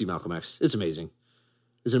amazing. Just see Malcolm X. It's amazing.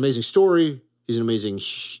 It's an amazing story. He's an amazing,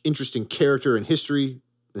 interesting character in history,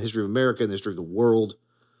 the history of America, and the history of the world.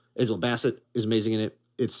 Angela Bassett is amazing in it.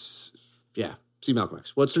 See Malcolm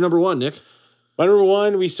X. What's your number 1, Nick? My number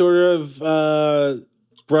 1, we sort of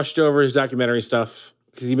brushed over his documentary stuff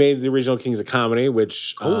because he made the original Kings of Comedy,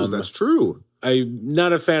 which... that's true. I'm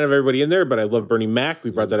not a fan of everybody in there, but I love Bernie Mac.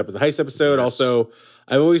 We brought that up in the Heist episode. Yes. Also,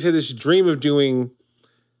 I've always had this dream of doing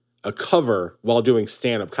a cover while doing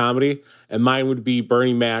stand-up comedy, and mine would be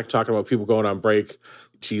Bernie Mac talking about people going on break,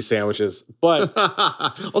 cheese sandwiches. But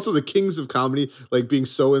also the Kings of Comedy, like being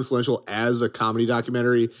so influential as a comedy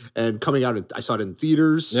documentary and coming out, I saw it in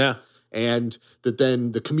theaters. Yeah. And that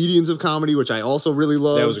then the Comedians of Comedy, which I also really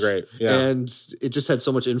loved. That was great. Yeah. And it just had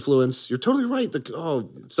so much influence. You're totally right.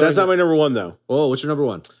 That's not my number 1, though. Oh, what's your number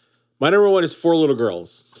 1? My number 1 is Four Little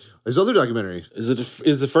Girls. His other documentary.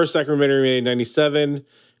 Is the first documentary made in 1997.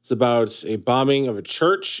 It's about a bombing of a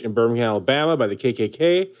church in Birmingham, Alabama by the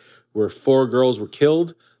KKK, where 4 girls were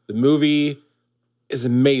killed. The movie is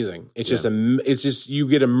amazing. It's just you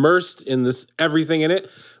get immersed in this everything in it,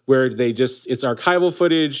 where it's archival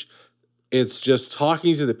footage. It's just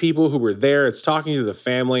talking to the people who were there. It's talking to the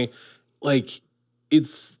family. Like,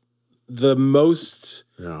 it's the most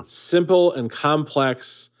simple and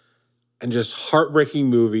complex and just heartbreaking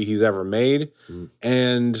movie he's ever made.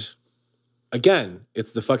 And again,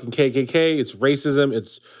 it's the fucking KKK. It's racism.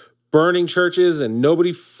 It's burning churches and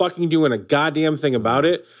nobody fucking doing a goddamn thing about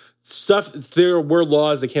it. There were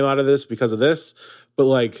laws that came out of this because of this, but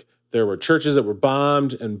like there were churches that were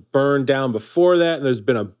bombed and burned down before that, and there's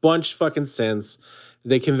been a bunch fucking since.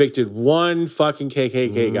 They convicted one fucking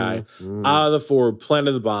KKK guy out of the four,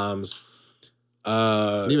 planted the bombs.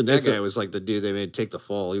 And even that guy was like the dude they made take the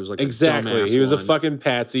fall. He was like the exactly. He was one. a fucking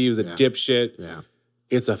patsy. He was a dipshit. Yeah,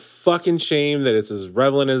 it's a fucking shame that it's as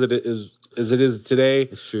relevant as it is today,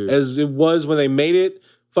 as it was when they made it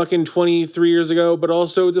fucking 23 years ago, but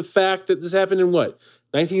also the fact that this happened in what?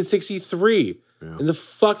 1963. Yeah. And the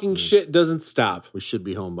fucking shit doesn't stop. We should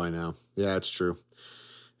be home by now. Yeah, it's true.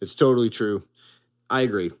 It's totally true. I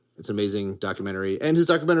agree. It's an amazing documentary. And his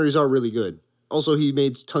documentaries are really good. Also, he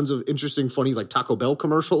made tons of interesting, funny, like Taco Bell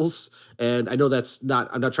commercials. And I know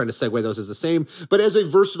I'm not trying to segue those as the same, but as a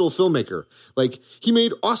versatile filmmaker, like he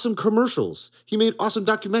made awesome commercials. He made awesome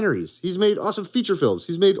documentaries. He's made awesome feature films.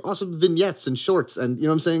 He's made awesome vignettes and shorts. And you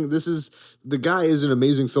know what I'm saying? The guy is an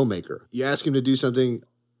amazing filmmaker. You ask him to do something,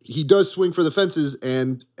 he does swing for the fences.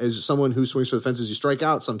 And as someone who swings for the fences, you strike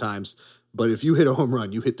out sometimes. But if you hit a home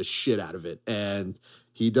run, you hit the shit out of it. And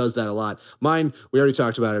he does that a lot. Mine, we already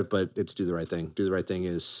talked about it, but it's Do the Right Thing. Do the Right Thing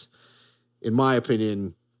is, in my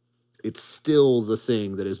opinion, it's still the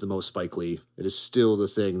thing that is the most Spike Lee. It is still the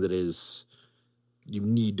thing that is, you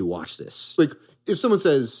need to watch this. Like, if someone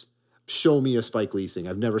says, show me a Spike Lee thing,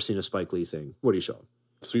 I've never seen a Spike Lee thing, what do you show them?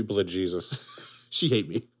 Sweet Blood Jesus. She hate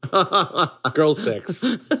me. Girl sex.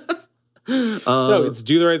 No, it's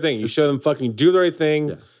Do the Right Thing. You show them fucking Do the Right Thing.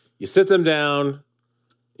 Yeah. You sit them down.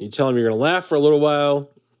 You tell them you're going to laugh for a little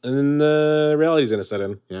while, and then the reality's going to set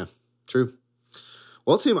in. Yeah, true.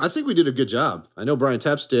 Well, team, I think we did a good job. I know Brian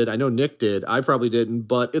Tepps did. I know Nick did. I probably didn't,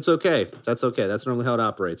 but it's okay. That's okay. That's normally how it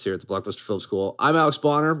operates here at the Blockbuster Film School. I'm Alex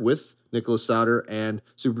Bonner with Nicholas Sauter and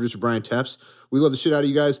super producer Brian Tepps. We love the shit out of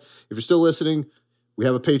you guys. If you're still listening, we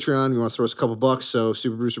have a Patreon. We want to throw us a couple bucks so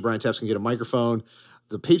super producer Brian Tepps can get a microphone.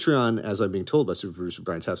 The Patreon, as I'm being told by super producer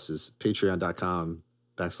Brian Tepps, is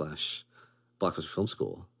patreon.com/Blockbuster Film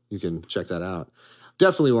School. You can check that out.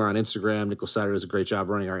 Definitely we're on Instagram. Nicholas Sauter does a great job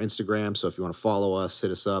running our Instagram. So if you want to follow us,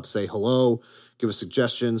 hit us up, say hello, give us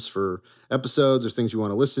suggestions for episodes or things you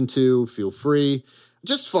want to listen to, feel free.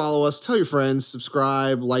 Just follow us, tell your friends,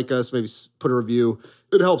 subscribe, like us, maybe put a review.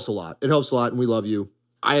 It helps a lot. It helps a lot, and we love you.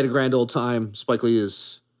 I had a grand old time. Spike Lee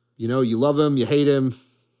is, you love him, you hate him,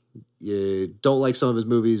 you don't like some of his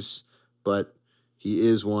movies, but he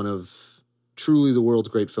is one of truly the world's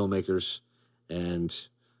great filmmakers, and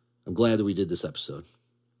I'm glad that we did this episode.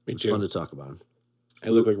 It's fun to talk about him. I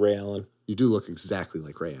look like Ray Allen. You do look exactly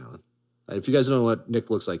like Ray Allen. If you guys don't know what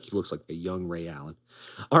Nick looks like, he looks like a young Ray Allen.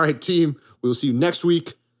 All right, team. We will see you next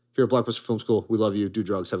week here at Blockbuster Film School. We love you. Do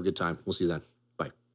drugs. Have a good time. We'll see you then.